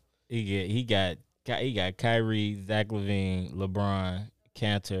off. He got Kyrie, Zach LaVine, LeBron,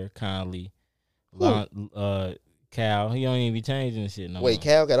 Cantor, Conley, Cal. He don't even be changing the shit no more. Wait,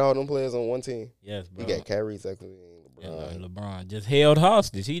 Cal got all them players on one team? Yes, bro. He got Kyrie, Zach LaVine, LeBron. Yeah, LeBron just held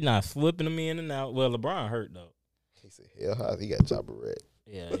hostage. He not flipping them in and out. Well, LeBron hurt though. He said hell hostage. He got Ja Morant.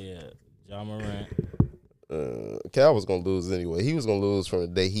 Yeah. Ja Morant. Cal was gonna lose anyway. He was gonna lose from the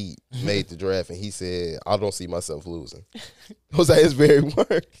day he made the draft, and he said, "I don't see myself losing." Those are his very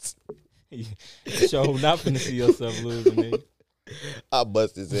words. Show not finna see yourself losing, nigga. I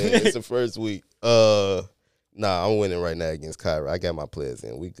bust his ass. It's the first week. Nah, I'm winning right now against Kyra. I got my players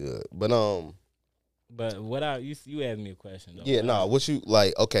in. We good. But what you asked me a question though. Yeah, what you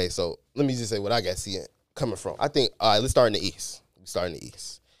like? Okay, so let me just say what I got seeing coming from. I think let's start in the East.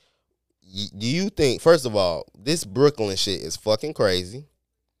 Do you think, first of all, this Brooklyn shit is fucking crazy?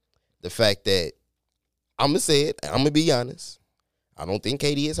 The fact that I'm gonna say it, I'm gonna be honest. I don't think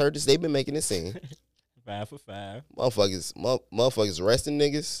KD has heard this. They've been making it seem 5 for 5. Motherfuckers resting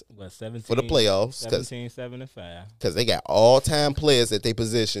niggas 17, for the playoffs. 17, 7 and 5. Because they got all-time players at their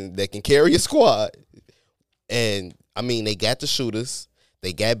position that can carry a squad. And, I mean, they got the shooters.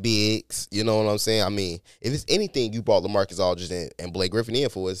 They got bigs. You know what I'm saying? I mean, if it's anything you brought LaMarcus Aldridge and Blake Griffin in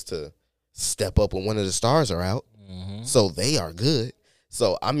for is to step up when one of the stars are out. Mm-hmm. So they are good.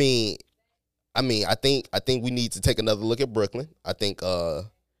 So, I think we need to take another look at Brooklyn. I think our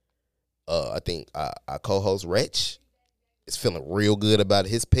co-host Rich is feeling real good about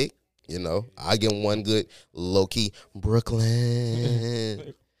his pick. You know, I give him one good low key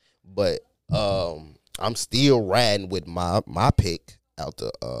Brooklyn, but I'm still riding with my pick out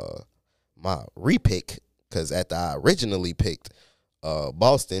the my repick because after I originally picked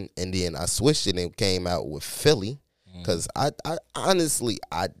Boston and then I switched it and came out with Philly. Because I honestly,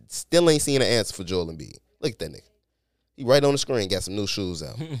 I still ain't seen an answer for Joel Embiid. Look at that nigga. He right on the screen, got some new shoes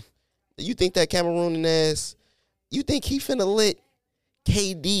out. You think that Cameroonian ass, you think he finna let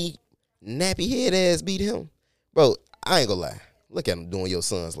KD nappy head ass beat him? Bro, I ain't gonna lie. Look at him doing your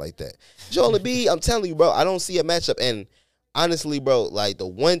sons like that. Joel Embiid, I'm telling you, bro, I don't see a matchup. And honestly, bro, like the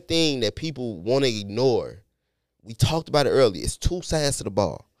one thing that people want to ignore, we talked about it earlier, it's 2 sides to the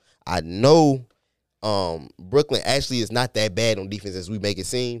ball. I know Brooklyn actually is not that bad on defense as we make it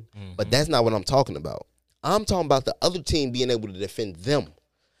seem, but that's not what I'm talking about. I'm talking about the other team being able to defend them.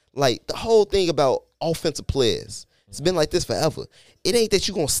 Like the whole thing about offensive players, it's been like this forever. It ain't that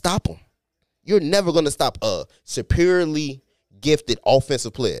you're going to stop them. You're never going to stop a superiorly gifted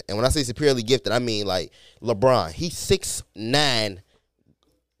offensive player. And when I say superiorly gifted, I mean like LeBron. He's 6'9",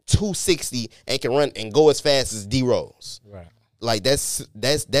 260, and can run and go as fast as D Rose. Right. Like that's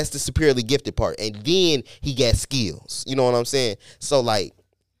the superiorly gifted part. And then he got skills. You know what I'm saying? So like,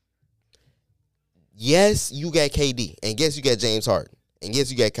 yes, you got KD, and yes, you got James Harden, and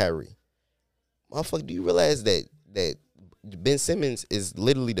yes, you got Kyrie. Motherfucker, do you realize that Ben Simmons is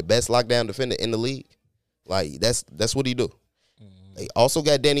literally the best lockdown defender in the league? Like that's what he do. They also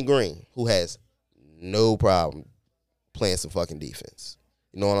got Danny Green, who has no problem playing some fucking defense.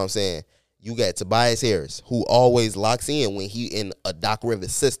 You know what I'm saying? You got Tobias Harris, who always locks in when he in a Doc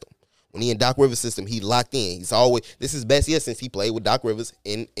Rivers system. When he in Doc Rivers system, he locked in. He's always, this is his best year since he played with Doc Rivers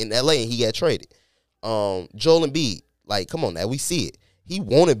in LA and he got traded. Joel Embiid, like, come on now, we see it. He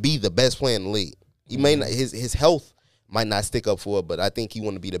want to be the best player in the league. He may not, his health might not stick up for it, but I think he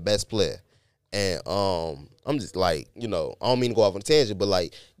want to be the best player. And I'm just like, you know, I don't mean to go off on a tangent, but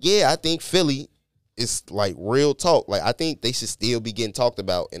like, yeah, I think Philly is like real talk. Like, I think they should still be getting talked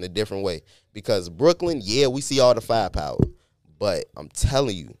about in a different way because Brooklyn, yeah, we see all the firepower, but I'm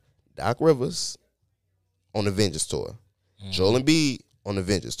telling you, Doc Rivers on the Vengeance Tour, Joel Embiid on the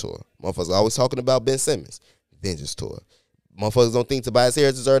Vengeance Tour. Motherfuckers always talking about Ben Simmons, Vengeance Tour. Motherfuckers don't think Tobias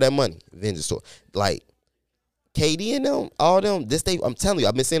Harris deserve that money, Vengeance Tour. Like, KD and them, all them, I'm telling you,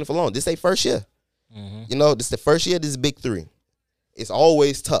 I've been saying it for long. This they first year. You know, this the first year of this big three. It's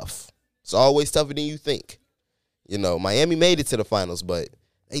always tough. It's always tougher than you think. You know, Miami made it to the finals, but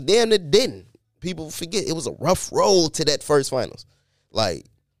they damn near didn't. People forget it was a rough road to that first finals. Like,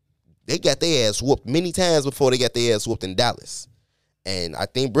 they got their ass whooped many times before they got their ass whooped in Dallas. And I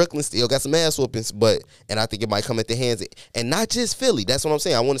think Brooklyn still got some ass whoopings, and I think it might come at the hands and not just Philly. That's what I'm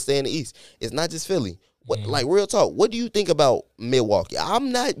saying. I want to stay in the East. It's not just Philly. What, like, real talk, what do you think about Milwaukee?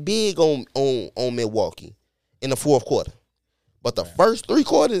 I'm not big on Milwaukee in the fourth quarter. But the first three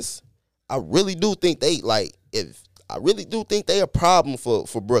quarters, I really do think they a problem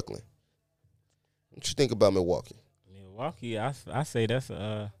for Brooklyn. What you think about Milwaukee? Milwaukee, I say that's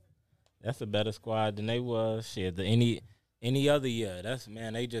a better squad than they was any other year.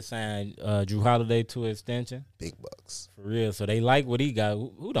 They just signed Drew Holiday to an extension. Big bucks. For real. So they like what he got.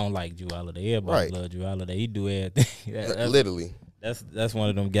 Who don't like Drew Holiday? Everybody love Drew Holiday. He do everything. Literally. That's one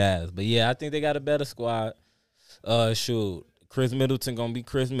of them guys. But yeah, I think they got a better squad. Shoot. Chris Middleton gonna be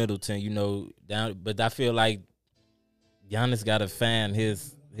Chris Middleton, you know, but I feel like Giannis gotta find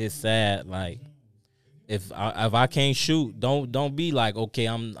his side. Like, if I can't shoot, don't be like, okay,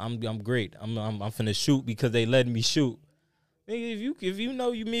 I'm great. I'm finna shoot because they letting me shoot. If you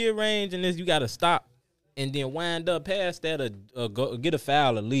know you mid range and this, you gotta stop and then wind up past that or go get a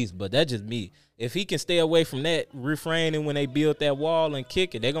foul at least. But that's just me. If he can stay away from that, refraining when they build that wall and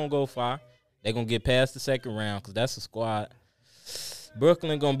kick it, they're gonna go far. They're gonna get past the second round because that's a squad.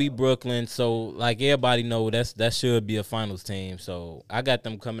 Brooklyn gonna be Brooklyn, so like everybody know that should be a finals team. So I got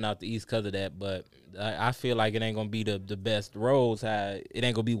them coming out the East because of that, but I feel like it ain't gonna be the best roads. It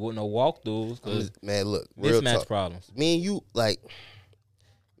ain't gonna be with no walkthroughs. Man, look, real mismatch talk. Problems. Me and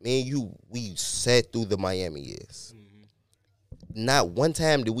you, we sat through the Miami years. Not one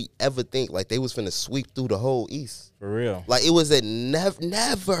time did we ever think like they was finna sweep through the whole East. For real. Like, it was a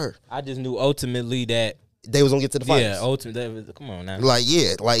never. I just knew ultimately that they was gonna get to the finals. Yeah, ultimately. Come on now. Like,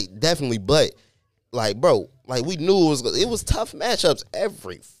 yeah, like, definitely. But, like, bro, like, we knew it was tough matchups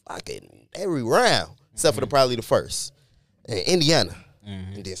every round, except for probably the first. And Indiana.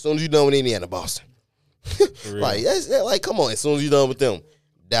 And then as soon as you done with Indiana, Boston. Like, that's like, come on. As soon as you done with them,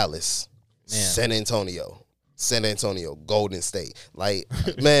 Dallas, San Antonio, Golden State. Like,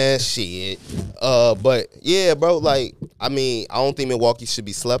 man, shit. But yeah, bro, like, I mean, I don't think Milwaukee should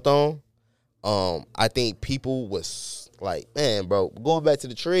be slept on. I think people was like, man, bro, going back to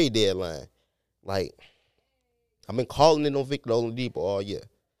the trade deadline, like, I've been calling it on Victor Oladipo all year.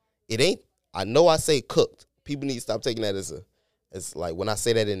 It ain't, I know I say cooked. People need to stop taking that as like, when I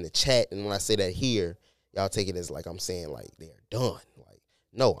say that in the chat and when I say that here, y'all take it as like I'm saying like they're done. Like,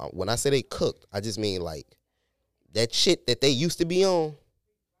 no, when I say they cooked, I just mean like that shit that they used to be on,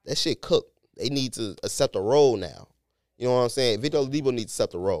 that shit cooked. They need to accept a role now. You know what I'm saying? Victor Oladipo needs to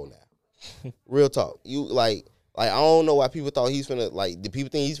accept a role now. Real talk. You like I don't know why people thought he's finna, like, the people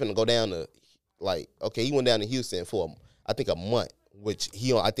think he's finna go down to, like, okay, he went down to Houston for I think a month, which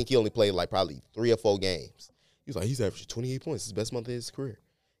I think he only played like probably 3 or 4 games. He was like, he's averaging 28 points. His best month of his career.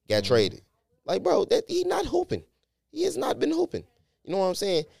 Got traded. Like, bro, that he not hooping. He has not been hooping. You know what I'm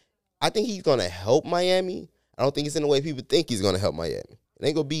saying? I think he's gonna help Miami. I don't think it's in the way people think he's gonna help Miami. It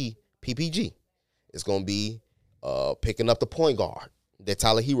ain't gonna be PPG. It's gonna be picking up the point guard that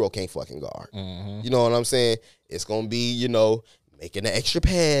Tyler Hero can't fucking guard. You know what I'm saying? It's going to be, you know, making an extra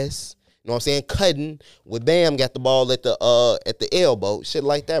pass. You know what I'm saying? Cutting with Bam got the ball at the elbow. Shit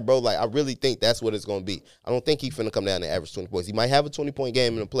like that, bro. Like, I really think that's what it's going to be. I don't think he's finna come down and average 20 points. He might have a 20-point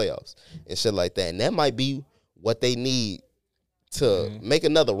game in the playoffs and shit like that. And that might be what they need to make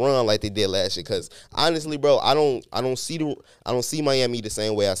another run like they did last year. Because honestly, bro, I don't see Miami the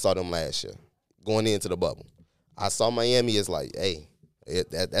same way I saw them last year going into the bubble. I saw Miami as like, hey,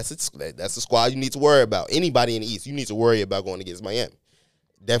 that's a squad you need to worry about. Anybody in the East, you need to worry about going against Miami.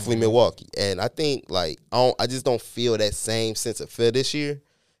 Definitely Milwaukee. And I think, like, I just don't feel that same sense of fear this year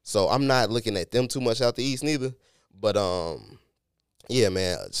So I'm not looking at them too much out the East neither. But yeah,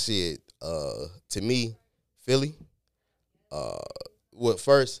 man, shit. To me, Philly. Well,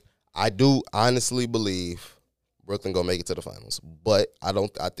 first, I do honestly believe Brooklyn gonna make it to the finals, but I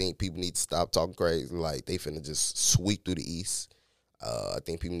think people need to stop talking crazy like they finna just sweep through the East. I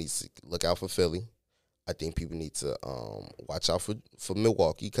think people need to look out for Philly. I think people need to watch out for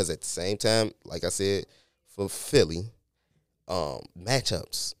Milwaukee because at the same time, like I said, for Philly,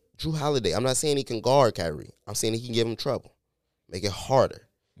 matchups. Drew Holiday. I'm not saying he can guard Kyrie. I'm saying he can give him trouble, make it harder.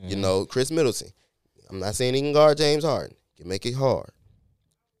 Mm-hmm. You know, Chris Middleton. I'm not saying he can guard James Harden. He can make it hard.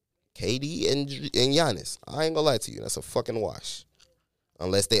 KD and Giannis. I ain't gonna lie to you. That's a fucking wash.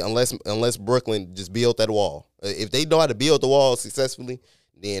 Unless Brooklyn just built that wall. If they know how to build the wall successfully,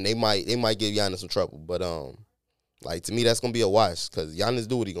 then they might give Giannis some trouble. But like to me, that's gonna be a wash because Giannis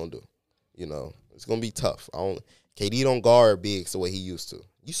do what he gonna do. You know, it's gonna be tough. KD don't guard bigs the way he used to.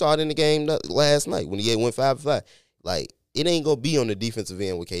 You saw it in the game last night when he went 5-5. Like it ain't gonna be on the defensive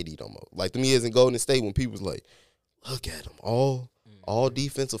end with KD no more. Like them years in Golden State when people was like, look at him, all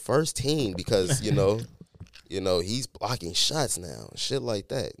defensive first team because you know he's blocking shots now, shit like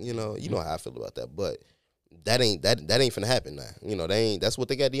that. You know how I feel about that, but that ain't finna happen now. You know that's what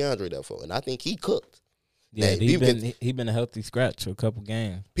they got DeAndre there for, and I think he cooked. Yeah, he been a healthy scratch for a couple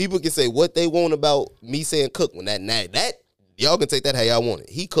games. People can say what they want about me saying cook when that y'all can take that how y'all want it.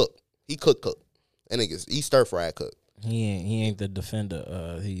 He cooked, and he stir fried cook. He ain't the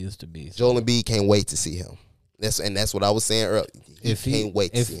defender he used to be. So. Joel Embiid can't wait to see him. That's what I was saying earlier. He can't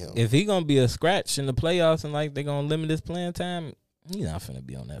wait to see him. If he gonna be a scratch in the playoffs and like they gonna limit his playing time, he's not finna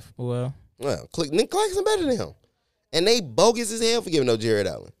be on that. Well, Nick Claxton better than him, and they bogus as hell for giving up Jared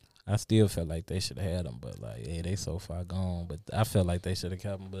Allen. I still felt like they should have had him, but like, yeah, they so far gone. But I felt like they should have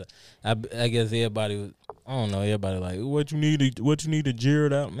kept him. But I guess everybody was, I don't know, everybody like what you need to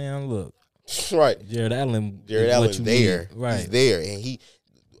Jared Allen, man. Look, right, Jared Allen's there, right? He's there, and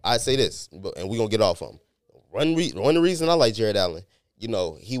I say this, and we are gonna get off him. One of the reason I like Jared Allen, you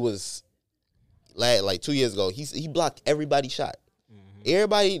know, he was like 2 years ago. He blocked everybody's shot. Mm-hmm.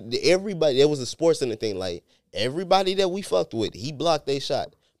 Everybody. There was a sports in the thing. Like everybody that we fucked with, he blocked their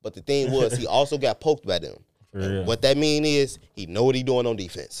shot. But the thing was, he also got poked by them. What that mean is he know what he doing on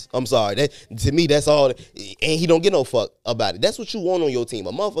defense. I'm sorry. To me, that's all. And he don't get no fuck about it. That's what you want on your team.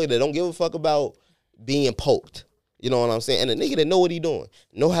 A motherfucker that don't give a fuck about being poked. You know what I'm saying? And a nigga that know what he doing,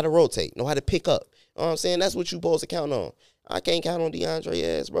 know how to rotate, know how to pick up. You know what I'm saying? That's what you supposed to count on. I can't count on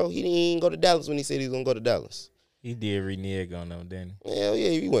DeAndre ass, bro. He didn't go to Dallas when he said he was going to go to Dallas. He did renege on them, didn't he? Hell yeah.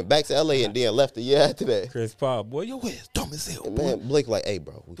 He went back to L.A. and then left a year after that. Chris Paul, boy, your ass dumb as hell, boy. Man, Blake like, hey,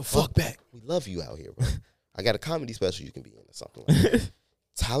 bro. The fuck back. We love you out here, bro. I got a comedy special you can be in or something like that.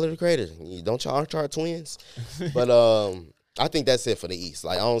 Tyler, the Creator. Don't y'all charge twins? But I think that's it for the East.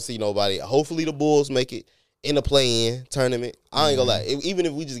 Like, I don't see nobody. Hopefully the Bulls make it in the play-in tournament. I ain't gonna lie. Even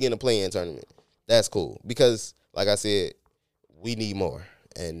if we just get in a play-in tournament, that's cool. Because, like I said, we need more.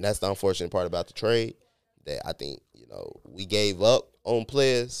 And that's the unfortunate part about the trade that I think, we gave up on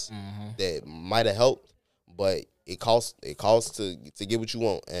players that might have helped, but it costs to get what you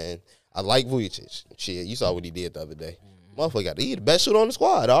want. And I like Vujicic. Shit, you saw what he did the other day. Motherfucker he the best shooter on the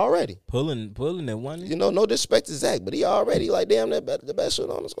squad already. Pulling that one. No disrespect to Zach, but he already like damn the best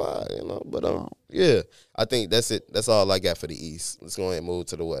shooter on the squad. But yeah, I think that's it. That's all I got for the East. Let's go ahead and move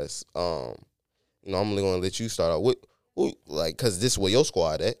to the West. I'm only gonna let you start out with because this is where your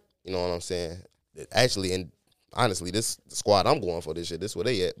squad at. You know what I'm saying? Actually, and honestly, this the squad I'm going for this shit. This is where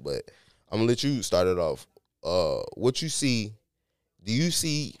they at. But I'm gonna let you start it off. What you see? Do you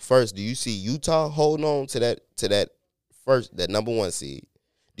see Utah holding on to that number one seed?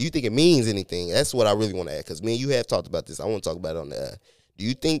 Do you think it means anything? That's what I really want to add because me and you have talked about this. I want to talk about it on the air. Do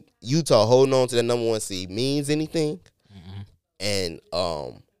you think Utah holding on to that number one seed means anything? Mm-hmm. And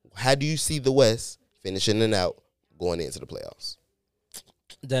how do you see the West finishing it out going into the playoffs?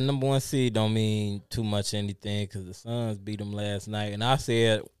 That number one seed don't mean too much anything because the Suns beat them last night. And I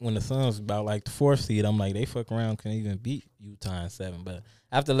said when the Suns was about like the fourth seed, I'm like, they fuck around, can't even beat Utah in 7. But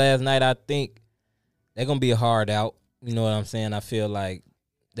after last night, I think they're going to be a hard out. You know what I'm saying? I feel like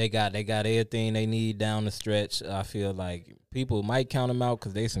they got everything they need down the stretch. I feel like people might count them out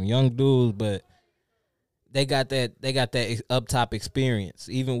because they some young dudes, but they got that up top experience.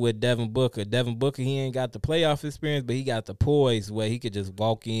 Even with Devin Booker, he ain't got the playoff experience, but he got the poise where he could just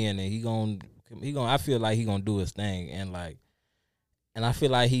walk in and he gon' I feel like he gonna do his thing and I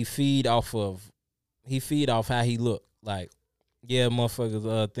feel like he feed off how he look. Like, yeah,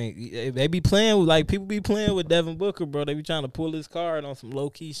 motherfuckers think they be playing with people be playing with Devin Booker, bro. They be trying to pull his card on some low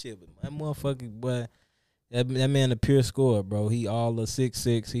key shit, but my motherfucker, boy, That man a pure scorer, bro. He all a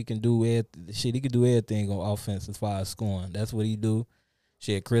 6'6". He can do shit. He can do everything on offense as far as scoring. That's what he do.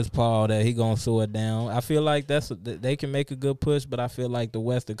 Shit, Chris Paul, that he gonna slow it down. I feel like they can make a good push, but I feel like the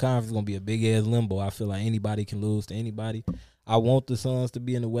Western Conference is gonna be a big ass limbo. I feel like anybody can lose to anybody. I want the Suns to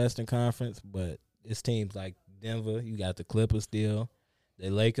be in the Western Conference, but it's teams like Denver. You got the Clippers still. The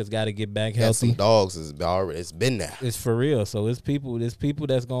Lakers got to get back healthy. Some dogs it's been there. It's for real. So it's people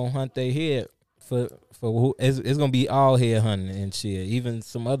that's gonna hunt their head. For who it's gonna be all head hunting and shit. Even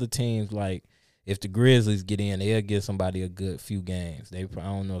some other teams, like if the Grizzlies get in, they'll give somebody a good few games. I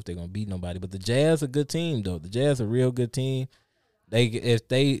don't know if they're gonna beat nobody, but the Jazz a good team though. The Jazz a real good team.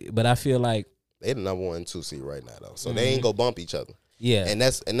 But I feel like they the number 1 and 2 seed right now though, so they ain't gonna bump each other. Yeah, and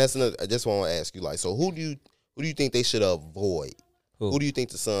that's another. I just want to ask you, like, so who do you think they should avoid? Who do you think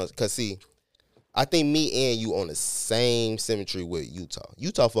the Suns? Cause see, I think me and you on the same symmetry with Utah.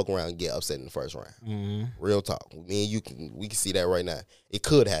 Utah fuck around and get upset in the first round. Mm-hmm. Real talk. Me and you we can see that right now. It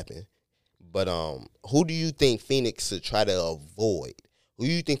could happen. But who do you think Phoenix should try to avoid? Who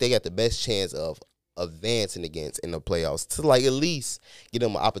do you think they got the best chance of advancing against in the playoffs to like at least give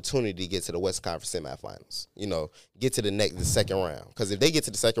them an opportunity to get to the West Conference semifinals? You know, get to the second round. Because if they get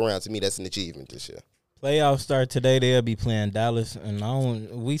to the second round, to me, that's an achievement this year. Playoffs start today. They'll be playing Dallas,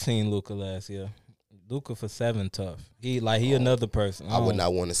 and we seen Luka last year. Luka for 7 tough. He another person. I would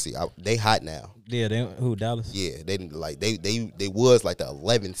not want to see. They hot now. Yeah, who Dallas? Yeah, they was like the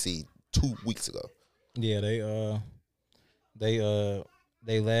 11th seed 2 weeks ago. Yeah,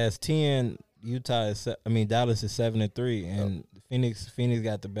 they last 10. Dallas is 7-3, and Phoenix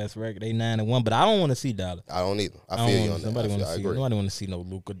got the best record. They 9-1, but I don't want to see Dallas. I don't either. I feel you on that. Nobody want to see no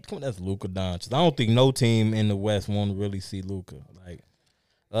Luka. That's Luka Doncic. I don't think no team in the West want to really see Luka. Like,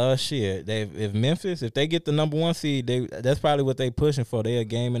 shit. If Memphis, if they get the number 1 seed, that's probably what they pushing for. They a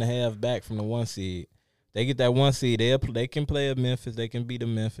game and a half back from the 1 seed. They get that 1 seed. They can play at Memphis. They can beat the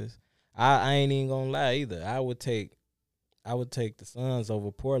Memphis. I ain't even gonna lie either. I would take the Suns over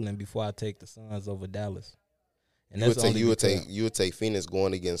Portland before I take the Suns over Dallas. And you would take Phoenix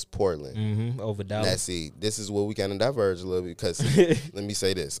going against Portland over Dallas. Now, see, this is where we kind of diverge a little bit because let me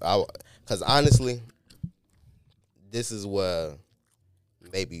say this, because honestly, this is where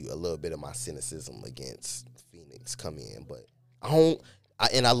maybe a little bit of my cynicism against Phoenix come in, but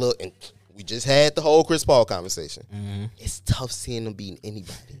and we just had the whole Chris Paul conversation. Mm-hmm. It's tough seeing them beating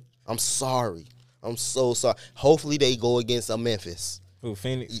anybody. I'm sorry. I'm so sorry. Hopefully they go against a Memphis. Who,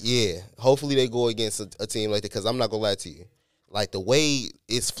 Phoenix? Yeah. Hopefully they go against a team like that because I'm not going to lie to you. Like the way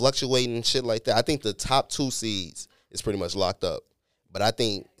it's fluctuating and shit like that, I think the top 2 seeds is pretty much locked up. But I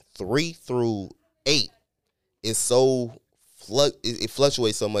think 3 through 8 is so it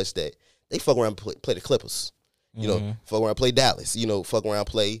fluctuates so much that they fuck around and play the Clippers. You know, fuck around play Dallas. You know, fuck around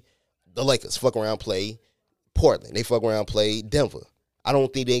play the Lakers. Fuck around play Portland. They fuck around play Denver. I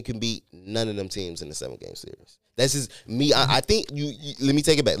don't think they can beat none of them teams in the 7-game series. That's just me. I think you let me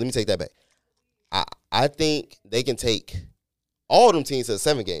take it back. Let me take that back. I think they can take all them teams to a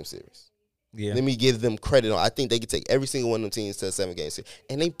 7-game series. Yeah. Let me give them credit. I think they can take every single one of them teams to a 7-game series.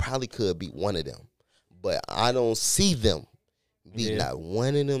 And they probably could beat one of them. But I don't see them beat not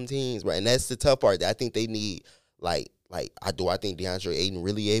one of them teams, right? And that's the tough part. I think they need, I think DeAndre Ayton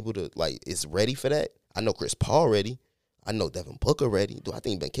really able to, is ready for that? I know Chris Paul ready. I know Devin Booker ready. Do I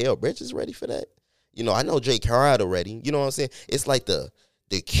think Mikal Bridges ready for that? You know, I know Jake Crowder ready. You know what I'm saying? It's like the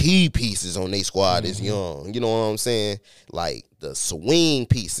key pieces on their squad is young. You know what I'm saying? Like the swing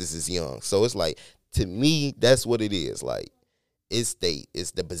pieces is young. So it's like, to me, that's what it is. Like, it's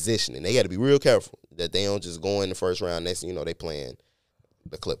the positioning. They got to be real careful that they don't just go in the first round. Next thing you know, they playing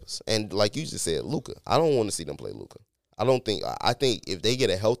the Clippers. And like you just said, Luka. I don't want to see them play Luka. I think if they get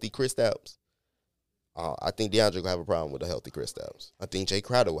a healthy Kristaps, I think DeAndre will have a problem with a healthy Kristaps. I think Jay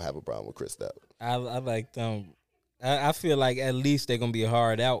Crowder will have a problem with Kristaps. I like them. I feel like at least they're gonna be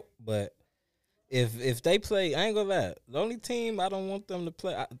hard out. But if they play, I ain't gonna lie. The only team I don't want them to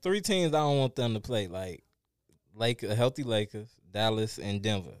play, 3 teams I don't want them to play, like healthy Lakers, Dallas, and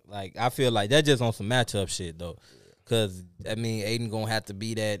Denver. Like I feel like that's just on some matchup shit though. Cause I mean, Aiden gonna have to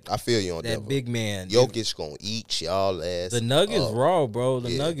be that. I feel you on that Denver. Big man. Jokic gonna eat y'all ass. The Nuggets raw, bro.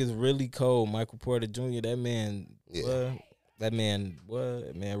 The Nuggets really cold. Michael Porter Jr. That man. Yeah. That man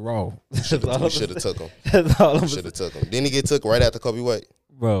raw. We should have took him. That's all I'm should have took him. Didn't he get took right after Kobe White?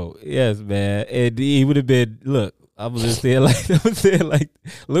 Bro, yes, man. And he would have been. Look, I was just saying like,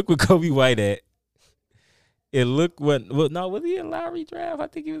 look what Kobe White at. And look what. Well, no, was he in Lowry draft? I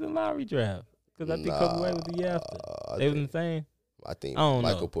think he was in Lowry draft. Because I think Kobe White was the year after. They was the same. I think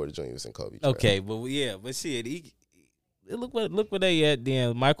Michael Porter Jr. was in Kobe. Okay, but yeah, but shit, look what they had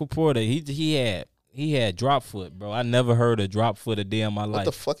then. Michael Porter, he had he had drop foot, bro. I never heard of drop foot a day in my What life.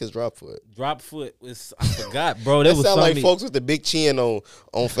 the fuck is drop foot? Drop foot was I forgot, bro. That was sound like something- folks with the big chin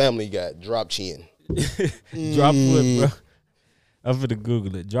on Family Guy. Drop chin. Drop foot, bro. I'm finna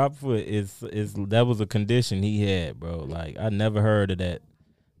Google it. Drop foot is that was a condition he had, bro. Like I never heard of that.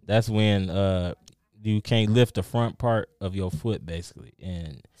 That's when you can't lift the front part of your foot, basically.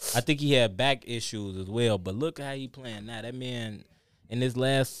 And I think he had back issues as well. But look how he playing now. That man in his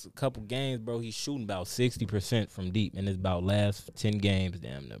last couple games, bro, he's shooting about 60% from deep in his about last 10 games,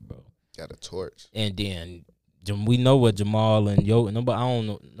 damn near, bro. Got a torch. And then we know what Jamal and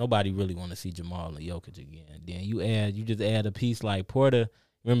nobody really want to see Jamal and Jokic again. Then you just add a piece like Porter.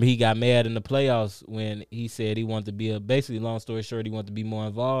 Remember he got mad in the playoffs when he said he wanted to be basically long story short, he wanted to be more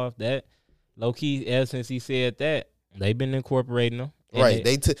involved. That low key, ever since he said that, they've been incorporating him. Right,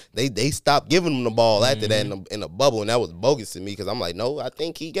 they stopped giving him the ball after that in the bubble, and that was bogus to me because I'm like, no, I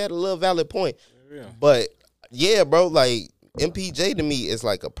think he got a little valid point. Yeah. But yeah, bro, like MPJ to me is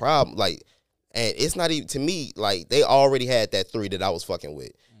like a problem. Like, and it's not even to me like they already had that three that I was fucking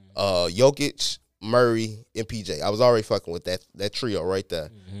with, Jokic, Murray, MPJ. I was already fucking with that trio right there.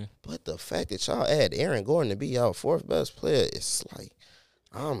 Mm-hmm. But the fact that y'all add Aaron Gordon to be our fourth best player, it's like,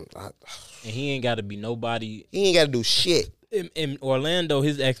 and he ain't got to be nobody. He ain't got to do shit. In Orlando,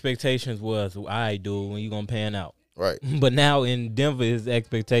 his expectations was, all right, dude, when you going to pan out? Right. But now in Denver, his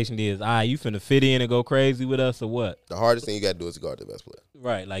expectation is, all right, you finna fit in and go crazy with us or what? The hardest thing you got to do is guard the best player.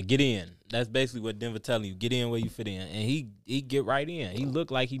 Right, like get in. That's basically what Denver telling you. Get in where you fit in. And he get right in. He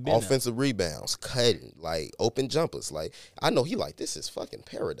looked like he been offensive rebounds, cutting, like open jumpers. Like I know he like this is fucking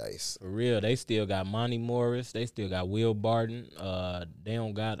paradise. For real. They still got Monty Morris. They still got Will Barton. They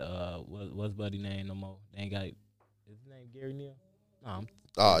don't got what's buddy name no more. They ain't got his name Gary Neal?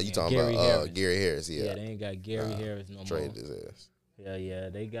 No, you talking Gary about Harris. Gary Harris, Yeah, they ain't got Gary Harris no more. Traded his ass. Yeah,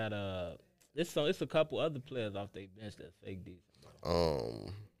 they got it's a couple other players off their bench that's fake decent.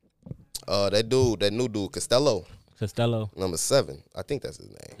 That new dude, Costello, number 7. I think that's his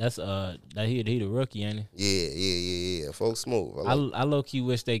name. That's he the rookie, ain't he? Yeah. Folks smooth. I low key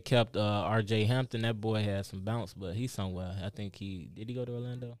wish they kept R.J. Hampton. That boy had some bounce, but he's somewhere. I think did he go to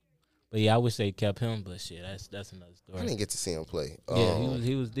Orlando? But yeah, I wish they kept him. But shit, that's another story. I didn't get to see him play. Yeah,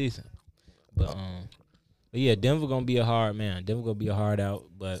 he was decent. But yeah, Denver gonna be a hard man. Denver gonna be a hard out.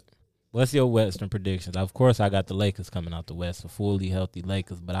 But what's your Western predictions? Of course, I got the Lakers coming out the West, a fully healthy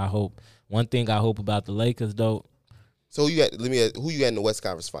Lakers. But one thing I hope about the Lakers though. So who you got in the West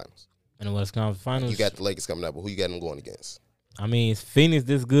Conference Finals? In the West Conference Finals, you got the Lakers coming up, but who you got them going against? I mean, Phoenix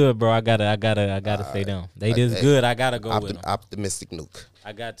this good, bro. I gotta say them. They this good. I gotta go with them. Optimistic nuke.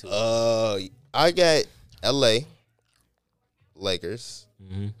 I got to. I got L.A. Lakers.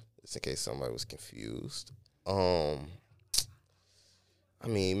 Mm-hmm. Just in case somebody was confused. I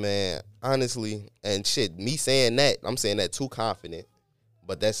mean, man, honestly, and shit, me saying that, I'm saying that too confident,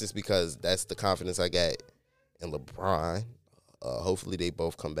 but that's just because that's the confidence I got in LeBron. Hopefully they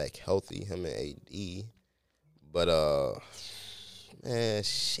both come back healthy, him and AD. But, man,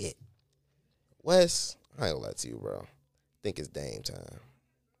 shit. Wes, I ain't gonna lie to you, bro. I think it's Dame time.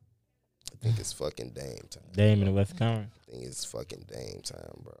 I think it's fucking Dame time. Dame in the West Conference. I think it's fucking Dame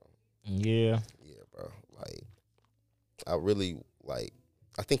time, bro. Yeah. Yeah, bro. Like,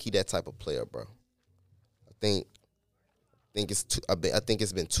 I think he that type of player, bro. I think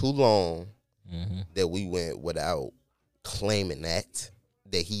it's been too long that we went without claiming that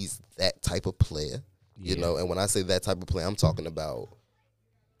he's that type of player. You know, and when I say that type of player, I'm talking about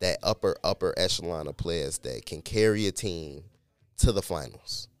that upper echelon of players that can carry a team to the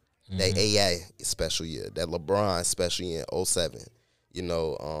finals. That AI special year, that LeBron special year in 07. You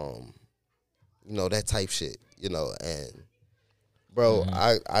know, that type shit. You know, and bro,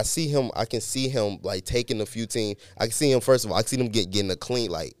 I see him. I can see him like taking a few teams. I can see him first of all. I see them getting a clean.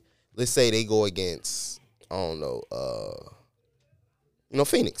 Like, let's say they go against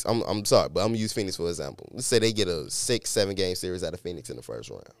Phoenix. I'm sorry, but I'm gonna use Phoenix for example. Let's say they get a 6-7 game series out of Phoenix in the first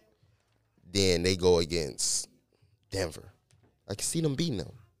round. Then they go against Denver. I can see them beating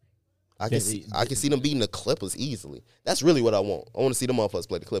them. I can see them beating the Clippers easily. That's really what I want. I want to see the motherfuckers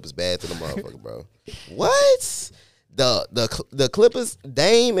play the Clippers bad to the motherfucker, bro. What? The Clippers,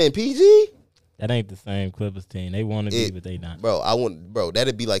 Dame and PG? That ain't the same Clippers team. They want to be, but they not. Bro,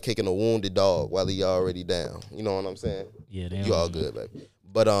 that'd be like kicking a wounded dog while he already down. You know what I'm saying? Yeah, you all good, baby.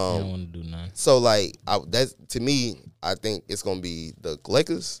 But they don't want to do nothing. So like, that's to me, I think it's gonna be the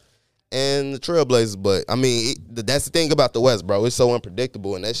Lakers and the Trailblazers. But I mean, that's the thing about the West, bro. It's so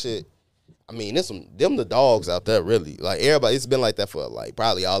unpredictable, and that shit. I mean, them the dogs out there, really. Like, everybody, it's been like that for, like,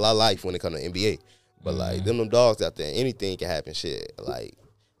 probably all our life when it comes to NBA. But, like, them dogs out there, anything can happen, shit. Like,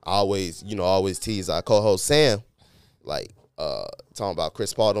 I always tease our co-host Sam, like, talking about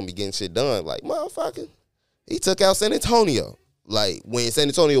Chris Paul don't be getting shit done. Like, motherfucker, he took out San Antonio. Like, when San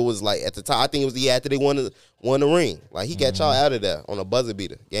Antonio was, like, at the time, I think it was the year after they won the ring. Like, he got y'all out of there on a buzzer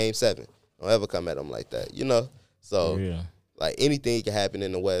beater, Game 7. Don't ever come at him like that, you know? So, like, anything can happen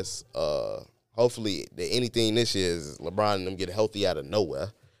in the West. Hopefully, anything this year is LeBron and them get healthy out of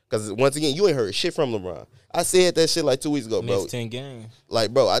nowhere. Because, once again, you ain't heard shit from LeBron. I said that shit like 2 weeks ago, bro. Missed 10 games.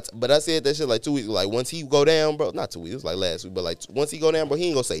 Like, bro, I said that shit like 2 weeks ago. Like, once he go down, bro, not 2 weeks, it was like last week, but like once he go down, bro, he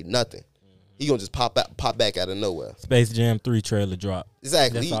ain't gonna say nothing. He gonna just pop back out of nowhere. Space Jam 3 trailer drop.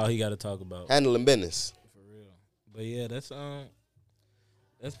 Exactly. That's all he got to talk about. Handling business. For real. But yeah,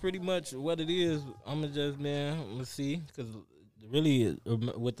 that's pretty much what it is. I'm gonna see, because really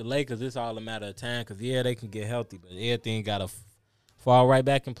with the Lakers, it's all a matter of time. Because yeah, they can get healthy, but everything gotta fall right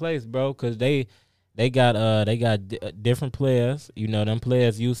back in place, bro. Because they got different players. You know, them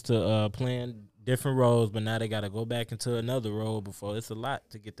players used to playing different roles, but now they got to go back into another role before. It's a lot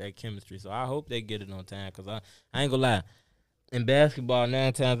to get that chemistry. So I hope they get it on time, because I ain't gonna lie. In basketball,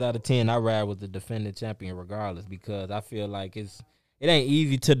 9 times out of 10, I ride with the defending champion regardless, because I feel like it ain't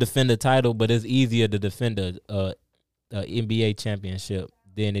easy to defend a title, but it's easier to defend a NBA championship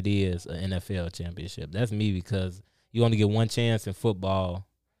than it is an NFL championship. That's me, because you only get one chance in football.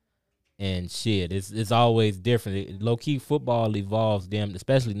 And shit, it's always different. Low key, football evolves them,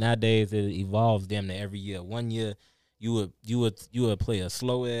 especially nowadays. It evolves them to every year. 1 year, you would play a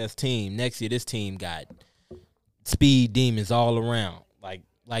slow ass team. Next year, this team got speed demons all around,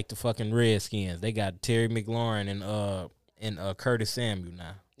 like the fucking Redskins. They got Terry McLaurin and Curtis Samuel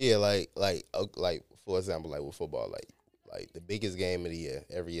now. Yeah, like for example, like with football, like the biggest game of the year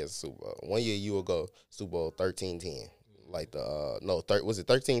every year is Super Bowl. 1 year you will go Super Bowl 13-10. Like was it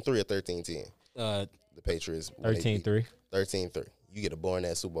 13-3 or 13-10? The Patriots 13-3. 13-3. You get a boring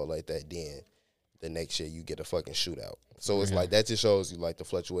ass Super Bowl like that, then the next year you get a fucking shootout. So it's like that just shows you like the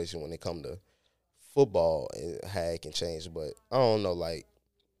fluctuation when it come to football and how it can change. But I don't know, like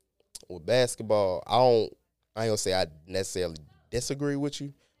with basketball, I ain't gonna say I necessarily disagree with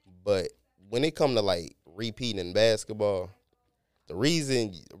you, but when it come to like repeating in basketball, the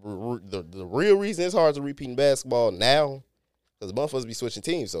real reason it's hard to repeat in basketball now, because motherfuckers be switching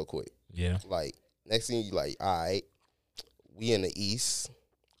teams so quick. Yeah. Like, next thing you like, all right, we in the East.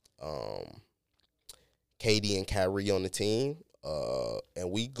 KD and Kyrie on the team.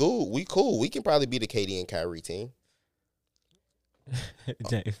 And we cool. We can probably be the KD and Kyrie team.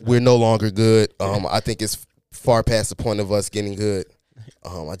 We're no longer good. I think it's far past the point of us getting good.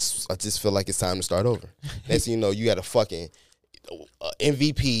 I just feel like it's time to start over. Next thing you know, you got a fucking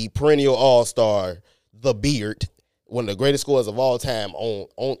MVP, perennial all-star, the Beard, one of the greatest scorers of all time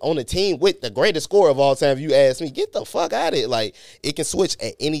on a team with the greatest scorer of all time. If you ask me, get the fuck out of it. Like, it can switch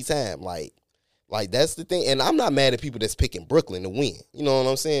at any time. Like that's the thing. And I'm not mad at people that's picking Brooklyn to win. You know what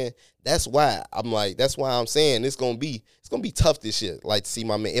I'm saying? That's why I'm saying it's gonna be tough this year. Like, to see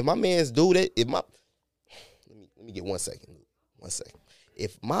my man. If my man's do that, let me get 1 second. 1 second.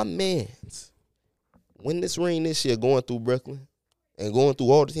 If my man's win this ring this year going through Brooklyn and going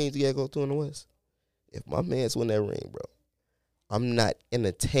through all the teams he got to go through in the West, if my man's win that ring, bro, I'm not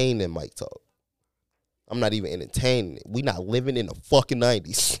entertaining Mike talk. I'm not even entertaining it. We not living in the fucking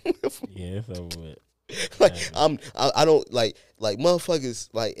 90s. Yeah, it's over with. Like, I don't like motherfuckers,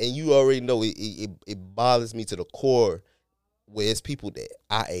 like, and you already know it bothers me to the core where it's people that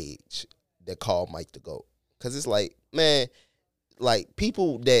our age that call Mike the GOAT. Cause it's like, man, like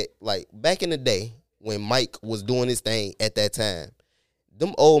people that like back in the day when Mike was doing his thing at that time,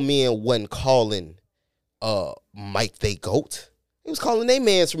 them old men wasn't calling Mike they GOAT. He was calling they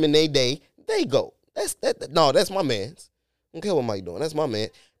mans from in their day they GOAT. That's my man's. I don't care what Mike doing. That's my man.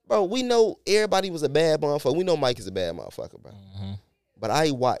 Bro, we know everybody was a bad motherfucker. We know Mike is a bad motherfucker, bro. Mm-hmm. But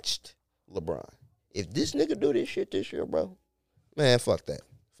I watched LeBron. If this nigga do this shit this year, bro, man, fuck that.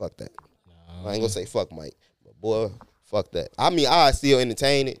 Fuck that. No. I ain't gonna say fuck Mike. But boy, fuck that. I mean, I still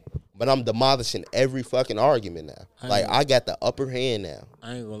entertain it, but I'm demolishing every fucking argument now. I got the upper hand now.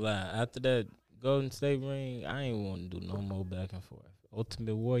 I ain't gonna lie. After that Golden State ring, I ain't want to do no more back and forth.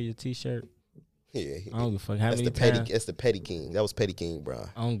 Ultimate Warrior t-shirt. Yeah. I don't give a fuck how many times. That's the Petty King. That was Petty King, bro.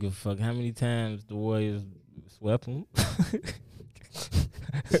 I don't give a fuck how many times the Warriors swept them. I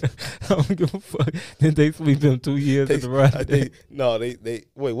don't give a fuck. Then they sweep them 2 years in a row. They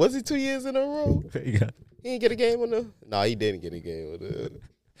wait, was it 2 years in a row? He didn't get a game on the. No, he didn't get a game on the.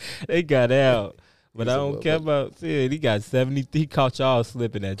 They got out. But I don't care about he got 70. He caught y'all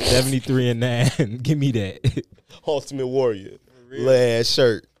slipping at 73-9. Give me that. Ultimate Warrior. Last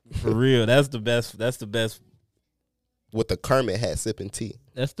shirt. For real. That's the best with the Kermit hat sipping tea.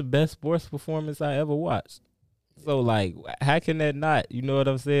 That's the best sports performance I ever watched. So, like, how can that not? You know what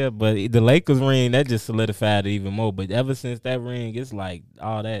I'm saying? But the Lakers ring, that just solidified it even more. But ever since that ring, it's like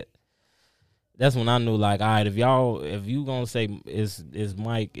all that. That's when I knew, like, all right, if you gonna say is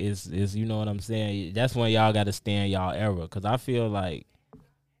Mike is you know what I'm saying? That's when y'all got to stand y'all era. Because I feel like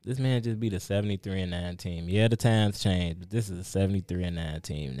this man just beat a 73-9 team. Yeah, the times changed, but this is a 73-9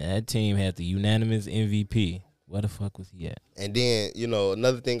 team. That team had the unanimous MVP. Where the fuck was he at? And then, you know,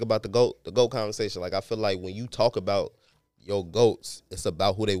 another thing about the GOAT conversation, like I feel like when you talk about your GOATs, it's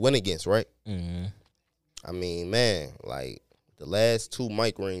about who they win against, right? Mm-hmm. I mean, man, like the last 2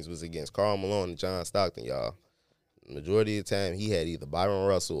 Mike rings was against Karl Malone and John Stockton, y'all. The majority of the time, he had either Byron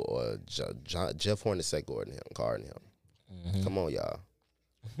Russell or Jeff Hornacek guarding him. Mm-hmm. Come on, y'all.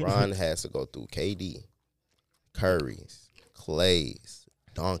 Bron has to go through KD, Curry's, Clay's,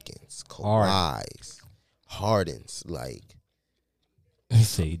 Duncan's, Kawhi's, Harden's. Like,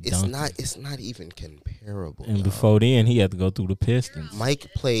 it's not even comparable. And y'all. before then, he had to go through the Pistons.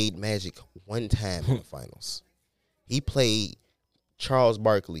 Mike played Magic 1 time in the finals. He played Charles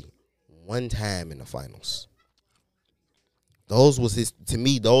Barkley 1 time in the finals. Those was his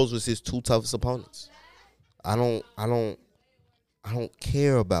 2 toughest opponents. I don't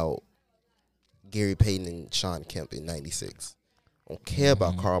care about Gary Payton and Sean Kemp in '96. I don't care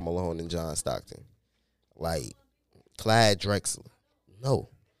about Karl Malone and John Stockton. Like Clyde Drexler. No.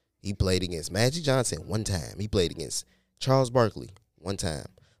 He played against Magic Johnson 1 time. He played against Charles Barkley 1 time.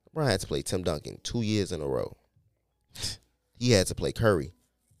 LeBron had to play Tim Duncan 2 years in a row. He had to play Curry.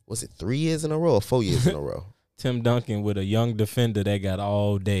 Was it 3 years in a row or 4 years in a row? Tim Duncan with a young defender that got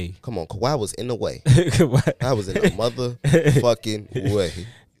all day. Come on, Kawhi was in the way. I was in the motherfucking way.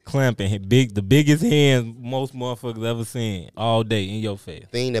 Clamping the biggest hands most motherfuckers ever seen all day in your face.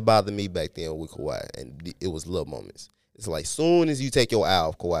 Thing that bothered me back then with Kawhi, and it was little moments. It's like soon as you take your eye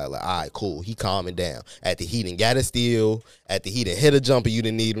off Kawhi, like, all right, cool, he calming down. After he done got a steal, after he done hit a jumper you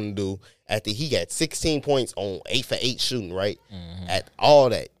didn't need him to do, after he got 16 points on 8 for 8 shooting, right? Mm-hmm. At all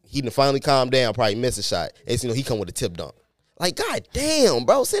that, he done finally calmed down, probably missed a shot. And you know, he come with a tip dunk. Like, god damn,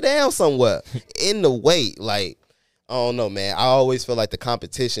 bro, sit down somewhere. In the way, like, I don't know, man. I always feel like the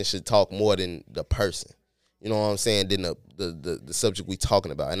competition should talk more than the person. You know what I'm saying? Than the subject we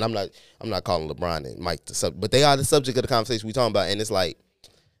talking about. And I'm not calling LeBron and Mike the subject, but they are the subject of the conversation we talking about. And it's like,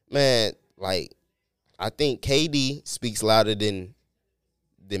 man, like, I think KD speaks louder than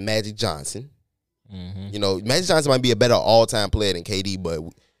Magic Johnson. Mm-hmm. You know, Magic Johnson might be a better all-time player than KD, but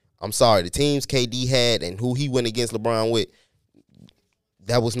I'm sorry, the teams KD had and who he went against LeBron with,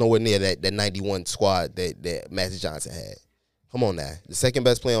 that was nowhere near that 91 squad that Magic Johnson had. Come on now. The second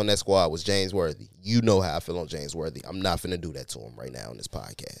best player on that squad was James Worthy. You know how I feel on James Worthy. I'm not finna do that to him right now on this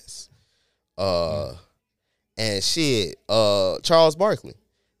podcast. And shit, Charles Barkley.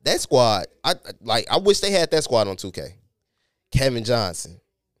 That squad, I wish they had that squad on 2K. Kevin Johnson,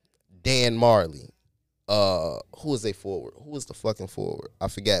 Dan Marley. Who was they forward? Who was the fucking forward? I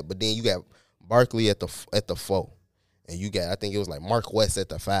forgot. But then you got Barkley at the 4. And you got, I think it was like Mark West at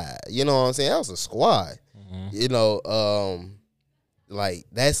the 5. You know what I'm saying? That was a squad. Mm-hmm. You know, like,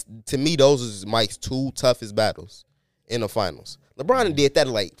 that's, to me, those are Mike's 2 toughest battles in the finals. LeBron did that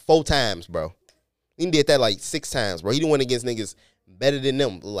like 4 times, bro. He did that like 6 times, bro. He didn't win against niggas better than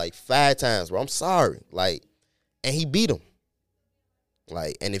them like 5 times, bro. I'm sorry. Like, and he beat them.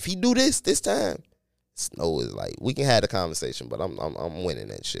 Like, and if he do this time, Snow is like, we can have a conversation, but I'm winning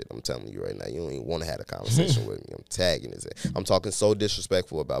that shit. I'm telling you right now. You don't even want to have a conversation with me. I'm tagging his ass. I'm talking so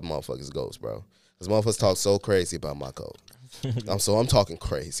disrespectful about motherfuckers' goats, bro. Because motherfuckers talk so crazy about my goat. I'm talking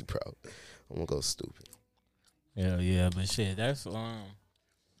crazy, bro. I'm gonna go stupid. Yeah, but shit, that's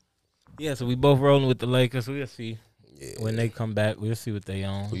yeah. So we both rolling with the Lakers. We'll see when they come back. We'll see what they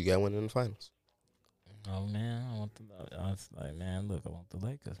on. Who you got winning in the finals? Oh man, I was like, man, look, I want the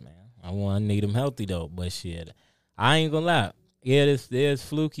Lakers, man. I need them healthy though. But shit, I ain't gonna lie. Yeah, there's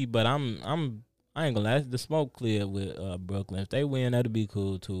fluky, but I ain't gonna lie. The smoke cleared with Brooklyn. If they win, that'll be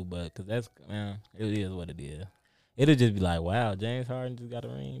cool too. But cause that's, man, it is what it is. It'll just be like, wow, James Harden just got a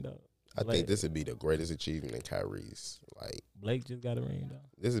ring though. I think this would be the greatest achievement in Kyrie's. Like, Blake just got a ring though.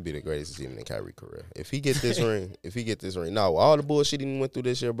 This would be the greatest achievement in Kyrie's career. If he get this ring, no, all the bullshit he went through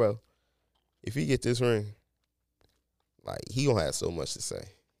this year, bro. If he get this ring, like, he gonna have so much to say.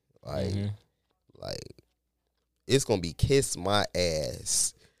 Like, like, it's gonna be kiss my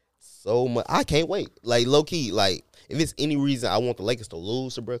ass so much. I can't wait. Like, low key, like, if it's any reason I want the Lakers to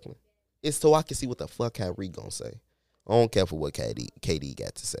lose to Brooklyn, it's so I can see what the fuck Kyrie gonna say. I don't care for what KD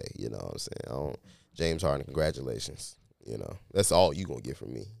got to say. You know what I'm saying? James Harden, congratulations. You know, that's all you gonna get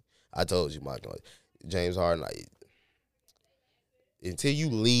from me. I told you, Mike. James Harden, like, until you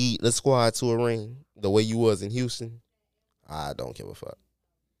lead the squad to a ring the way you was in Houston, I don't give a fuck.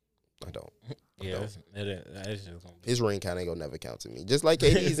 I don't. Yeah, that's just gonna be. His ring count ain't gonna never count to me. Just like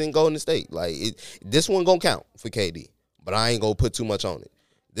KD's in Golden State. Like this one gonna count for KD, but I ain't gonna put too much on it.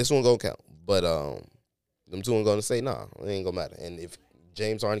 This one gonna count, but them two are gonna say nah. It ain't gonna matter. And if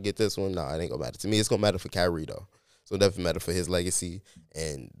James Harden get this one, nah, it ain't gonna matter to me. It's gonna matter for Kyrie though. So it definitely matter for his legacy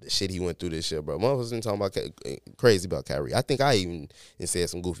and the shit he went through this year, bro. Motherfuckers been talking about crazy about Kyrie. I think I even said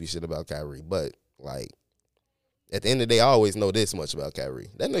some goofy shit about Kyrie, but like at the end of the day, I always know this much about Kyrie.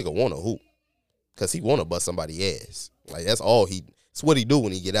 That nigga wanna hoop. Cause he wanna bust somebody's ass. Like that's all it's what he do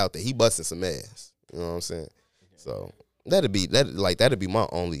when he get out there. He busting some ass. You know what I'm saying? So that'd be my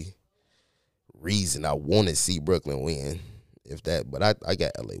only reason I wanna see Brooklyn win. If that, but I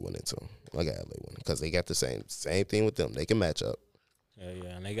got LA winning too. I got LA winning because they got the same thing with them. They can match up.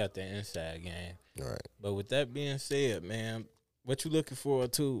 Yeah, and they got the inside game. All right. But with that being said, man, what you looking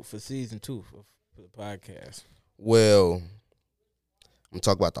forward to for season 2 for the podcast? Well, I'm gonna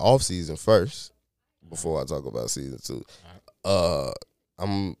talk about the off season first before I talk about season 2. Right.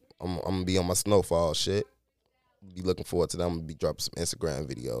 I'm gonna be on my snowfall shit. Be looking forward to that. I'm gonna be dropping some Instagram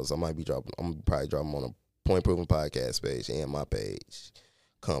videos. I'm gonna probably drop them on a Point Proven podcast page and my page,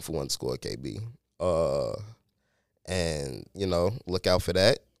 Kung_KB. And look out for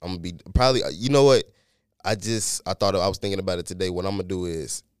that. I'm gonna be probably. You know what? I was thinking about it today. What I'm gonna do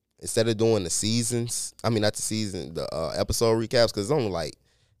is instead of doing the seasons, not the season, the episode recaps, because there's only like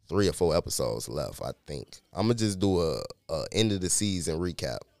 3 or 4 episodes left. I think I'm gonna just do a end of the season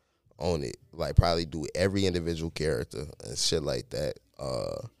recap on it. Like probably do every individual character and shit like that.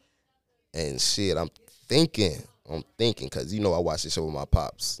 And shit, I'm thinking, because I watched the show with my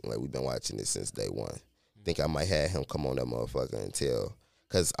pops. Like, we've been watching it since day one. Think I might have him come on that motherfucker and tell.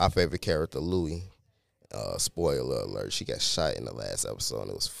 Because our favorite character, Louie, spoiler alert, she got shot in the last episode, and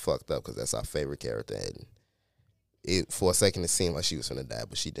it was fucked up because that's our favorite character. And for a second, it seemed like she was going to die,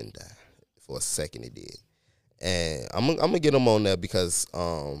 but she didn't die. For a second, it did. And I'm going to get him on there because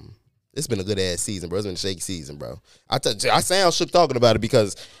it's been a good-ass season, bro. It's been a shaky season, bro. I sound shook talking about it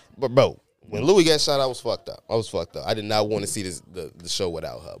because, bro, when Louie got shot, I was fucked up. I did not want to see the show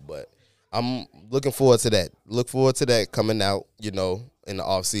without her, but I'm looking forward to that. Look forward to that coming out, in the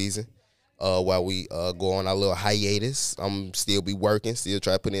off season. While we go on our little hiatus, I'm still be working, still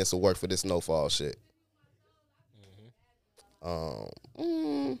try to put in some work for this snowfall shit.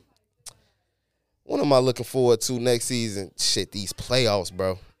 Mm-hmm. What am I looking forward to next season? Shit, these playoffs,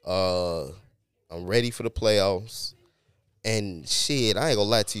 bro. I'm ready for the playoffs, and shit, I ain't gonna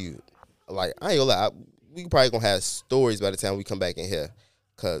lie to you. Like, I ain't gonna lie, we probably gonna have stories by the time we come back in here,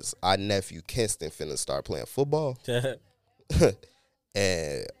 cause our nephew Kinston finna start playing football.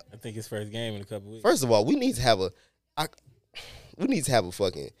 And I think his first game in a couple weeks. First of all, we need to have a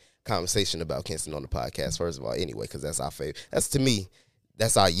fucking conversation about Kinston on the podcast. First of all, anyway, because that's our favorite.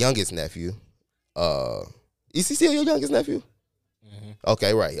 That's our youngest nephew. Is he still your youngest nephew? Mm-hmm.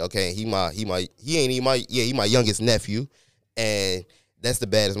 Okay, right. Okay, he my youngest nephew, and that's the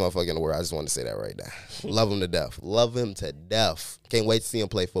baddest motherfucker in the world. I just want to say that right now. Love him to death. Love him to death. Can't wait to see him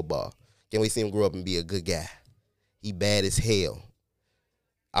play football. Can't wait to see him grow up and be a good guy. He bad as hell.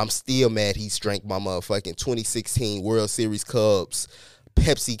 I'm still mad he drank my motherfucking 2016 World Series Cubs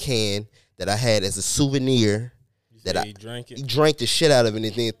Pepsi can that I had as a souvenir. He drank it? He drank the shit out of it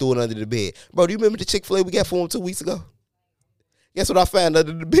and then threw it under the bed. Bro, do you remember the Chick-fil-A we got for him 2 weeks ago? Guess what I found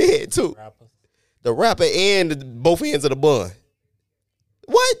under the bed, too? The wrapper and both ends of the bun.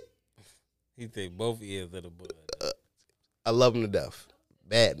 What? He take both ends of the bun. I love him to death.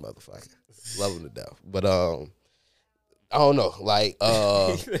 Bad motherfucker. Love him to death. But, I don't know. Like,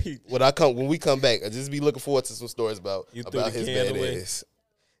 when we come back, I just be looking forward to some stories about his bad ass.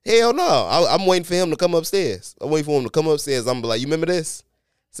 Hell no. I'm waiting for him to come upstairs. I'm waiting for him to come upstairs. I'm gonna be like, you remember this?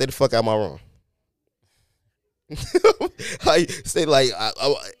 Say the fuck out my room. I say like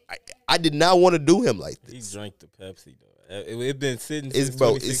I did not want to do him like this. He drank the Pepsi though. It been sitting.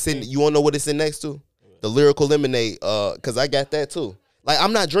 It's sitting. You wanna know what it's in next to? The Lyrical Lemonade. Cause I got that too. Like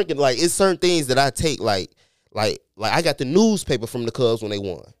I'm not drinking. Like it's certain things that I take. Like I got the newspaper from the Cubs when they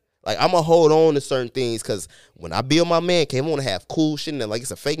won. Like I'm gonna hold on to certain things because when I build my man cave, I want to have cool shit in there. Like it's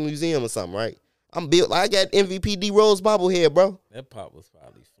a fake museum or something, right? I got MVP D Rose bobblehead, bro. That pop was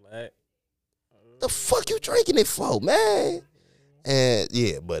probably flat. The fuck you drinking it for, man? And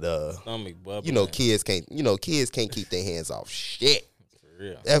yeah, but stomach bubbling. Kids can't keep their hands off shit. For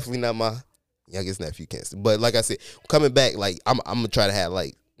real. Definitely not my youngest nephew, Kinston. But like I said, coming back, like I'm gonna try to have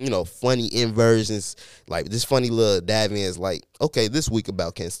like funny inversions, like this funny little dive in is like, okay, this week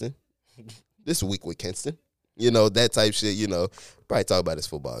about Kinston, this week with Kinston, You know, that type shit, you know. Probably talk about his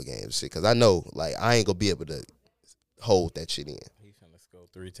football game and shit. Because I know, like, I ain't going to be able to hold that shit in. He finna score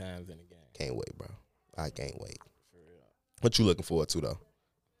 3 times in the game. Can't wait, bro. I can't wait. For real. What you looking forward to, though?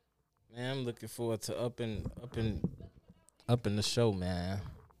 Man, I'm looking forward to up in the show, man.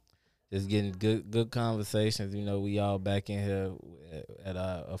 Just getting good conversations. You know, we all back in here at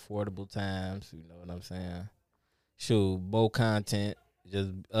affordable times. You know what I'm saying? Shoot, more content.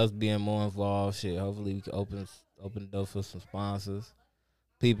 Just us being more involved. Shit, hopefully we can open the door for some sponsors,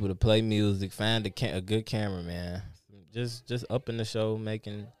 people to play music, find a good cameraman. Just upping the show,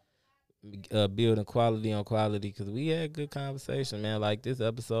 building quality on quality, because we had good conversation, man. Like this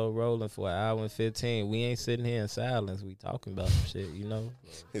episode rolling for an hour and 15. We ain't sitting here in silence. We talking about some shit, you know.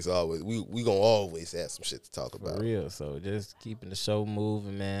 It's always we gonna always have some shit to talk about. For real. So just keeping the show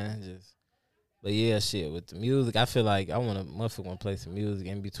moving, man. But yeah, shit, with the music, I feel like I want to play some music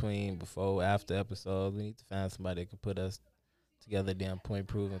in between, before, after episodes. We need to find somebody that can put us together, damn Point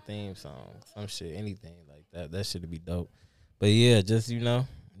Proven theme song, some shit, anything like that. That shit would be dope. But yeah, just, you know,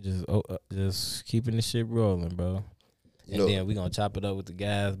 just keeping the shit rolling, bro. And then we gonna chop it up with the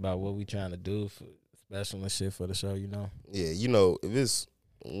guys about what we trying to do for special and shit for the show, you know? Yeah, you know, if it's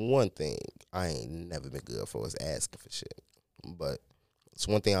one thing I ain't never been good for is asking for shit. But it's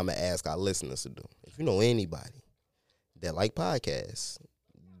one thing I'm going to ask our listeners to do. If you know anybody that like podcasts,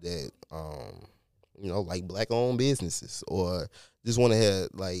 that, you know, like black-owned businesses, or just want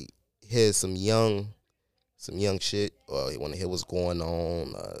to hear some young shit, or you want to hear what's going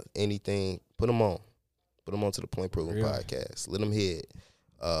on, anything, put them on. Put them on to the Point Proven podcast. Let them hear it.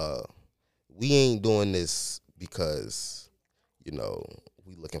 We ain't doing this because, you know,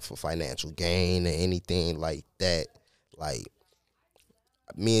 we looking for financial gain or anything like that. Like,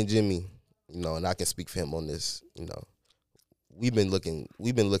 me and Jimmy, you know, and I can speak for him on this, you know, we've been looking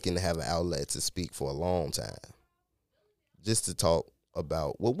to have an outlet to speak for a long time. Just to talk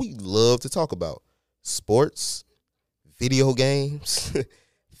about what we love to talk about. Sports, video games,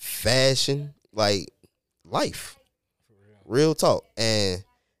 fashion, like life. Real talk. And,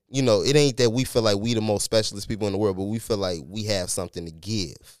 you know, it ain't that we feel like we the most specialist people in the world, but we feel like we have something to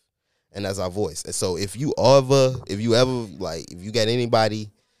give. And that's our voice. And so if you ever, if you got anybody,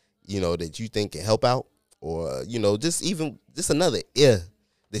 you know, that you think can help out, or, you know, just another ear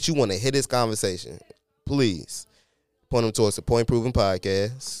that you want to hear this conversation, please point them towards the Point Proven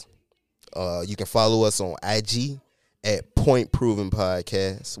podcast. You can follow us on IG at Point Proven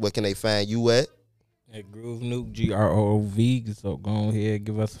Podcast. Where can they find you at? At Groove Nuke, GROOV. So go ahead,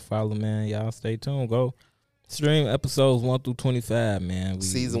 give us a follow, man. Y'all stay tuned. Go stream episodes 1 through 25, man.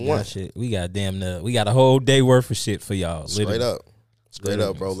 Season 1. Shit. We got we got a whole day worth of shit for y'all. Straight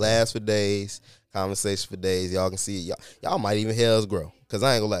up, bro. Last for days, conversation for days. Y'all can see it. Y'all might even hear us grow. Cause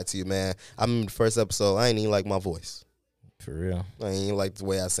I ain't gonna lie to you, man. I remember the first episode, I ain't even like my voice. For real. I ain't even like the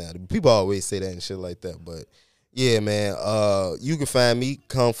way I sounded. People always say that and shit like that. But yeah, man. You can find me,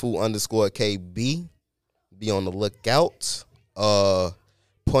 Kung Fu _KB. Be on the lookout.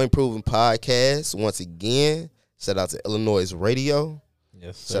 Point Proven Podcast. Once again, shout out to Illinois Radio.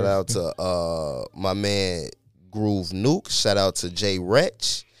 Yes, sir. Shout out to my man Groove Nuke. Shout out to Jay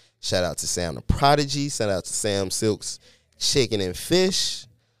Retch. Shout out to Sam the Prodigy. Shout out to Sam Silks Chicken and Fish.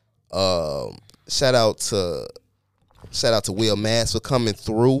 Shout out to Will Mass for coming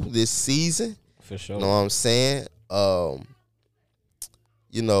through this season. For sure. You know what I'm saying?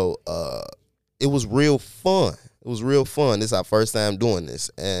 It was real fun. This is our first time doing this,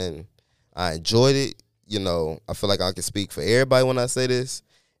 and I enjoyed it. You know, I feel like I can speak for everybody when I say this.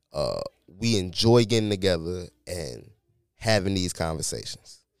 We enjoy getting together and having these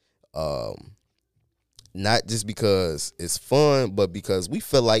conversations. Not just because it's fun, but because we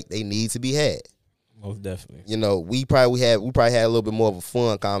feel like they need to be had. Most definitely. You know, we probably had a little bit more of a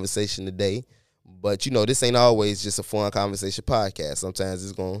fun conversation today, but you know, this ain't always just a fun conversation podcast. Sometimes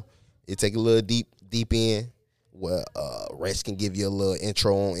it take a little deep in, where Rex can give you a little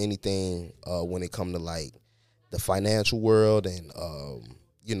intro on anything when it come to like the financial world and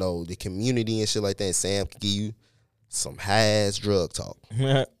you know, the community and shit like that. And Sam can give you some high-ass drug talk.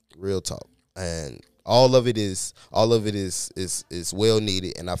 Real talk. And all of it is well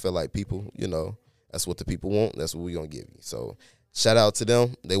needed, and I feel like people, you know, that's what the people want. That's what we're gonna give you. So shout out to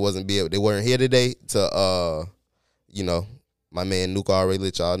them. They weren't here today to you know, my man Nuke already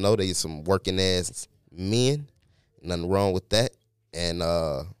let y'all know they some working ass men. Nothing wrong with that. And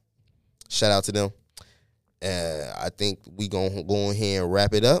shout out to them. I think we gonna go in here and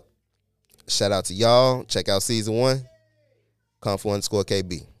wrap it up. Shout out to y'all. Check out season 1. Kung Fu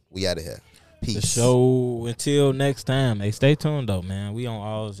 _KB. We out of here. Peace. So until next time, hey, stay tuned though, man. We on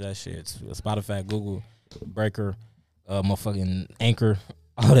all that shit. Spotify, Google, Breaker, motherfucking Anchor,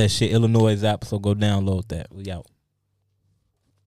 all that shit. Illinois app. So go download that. We out.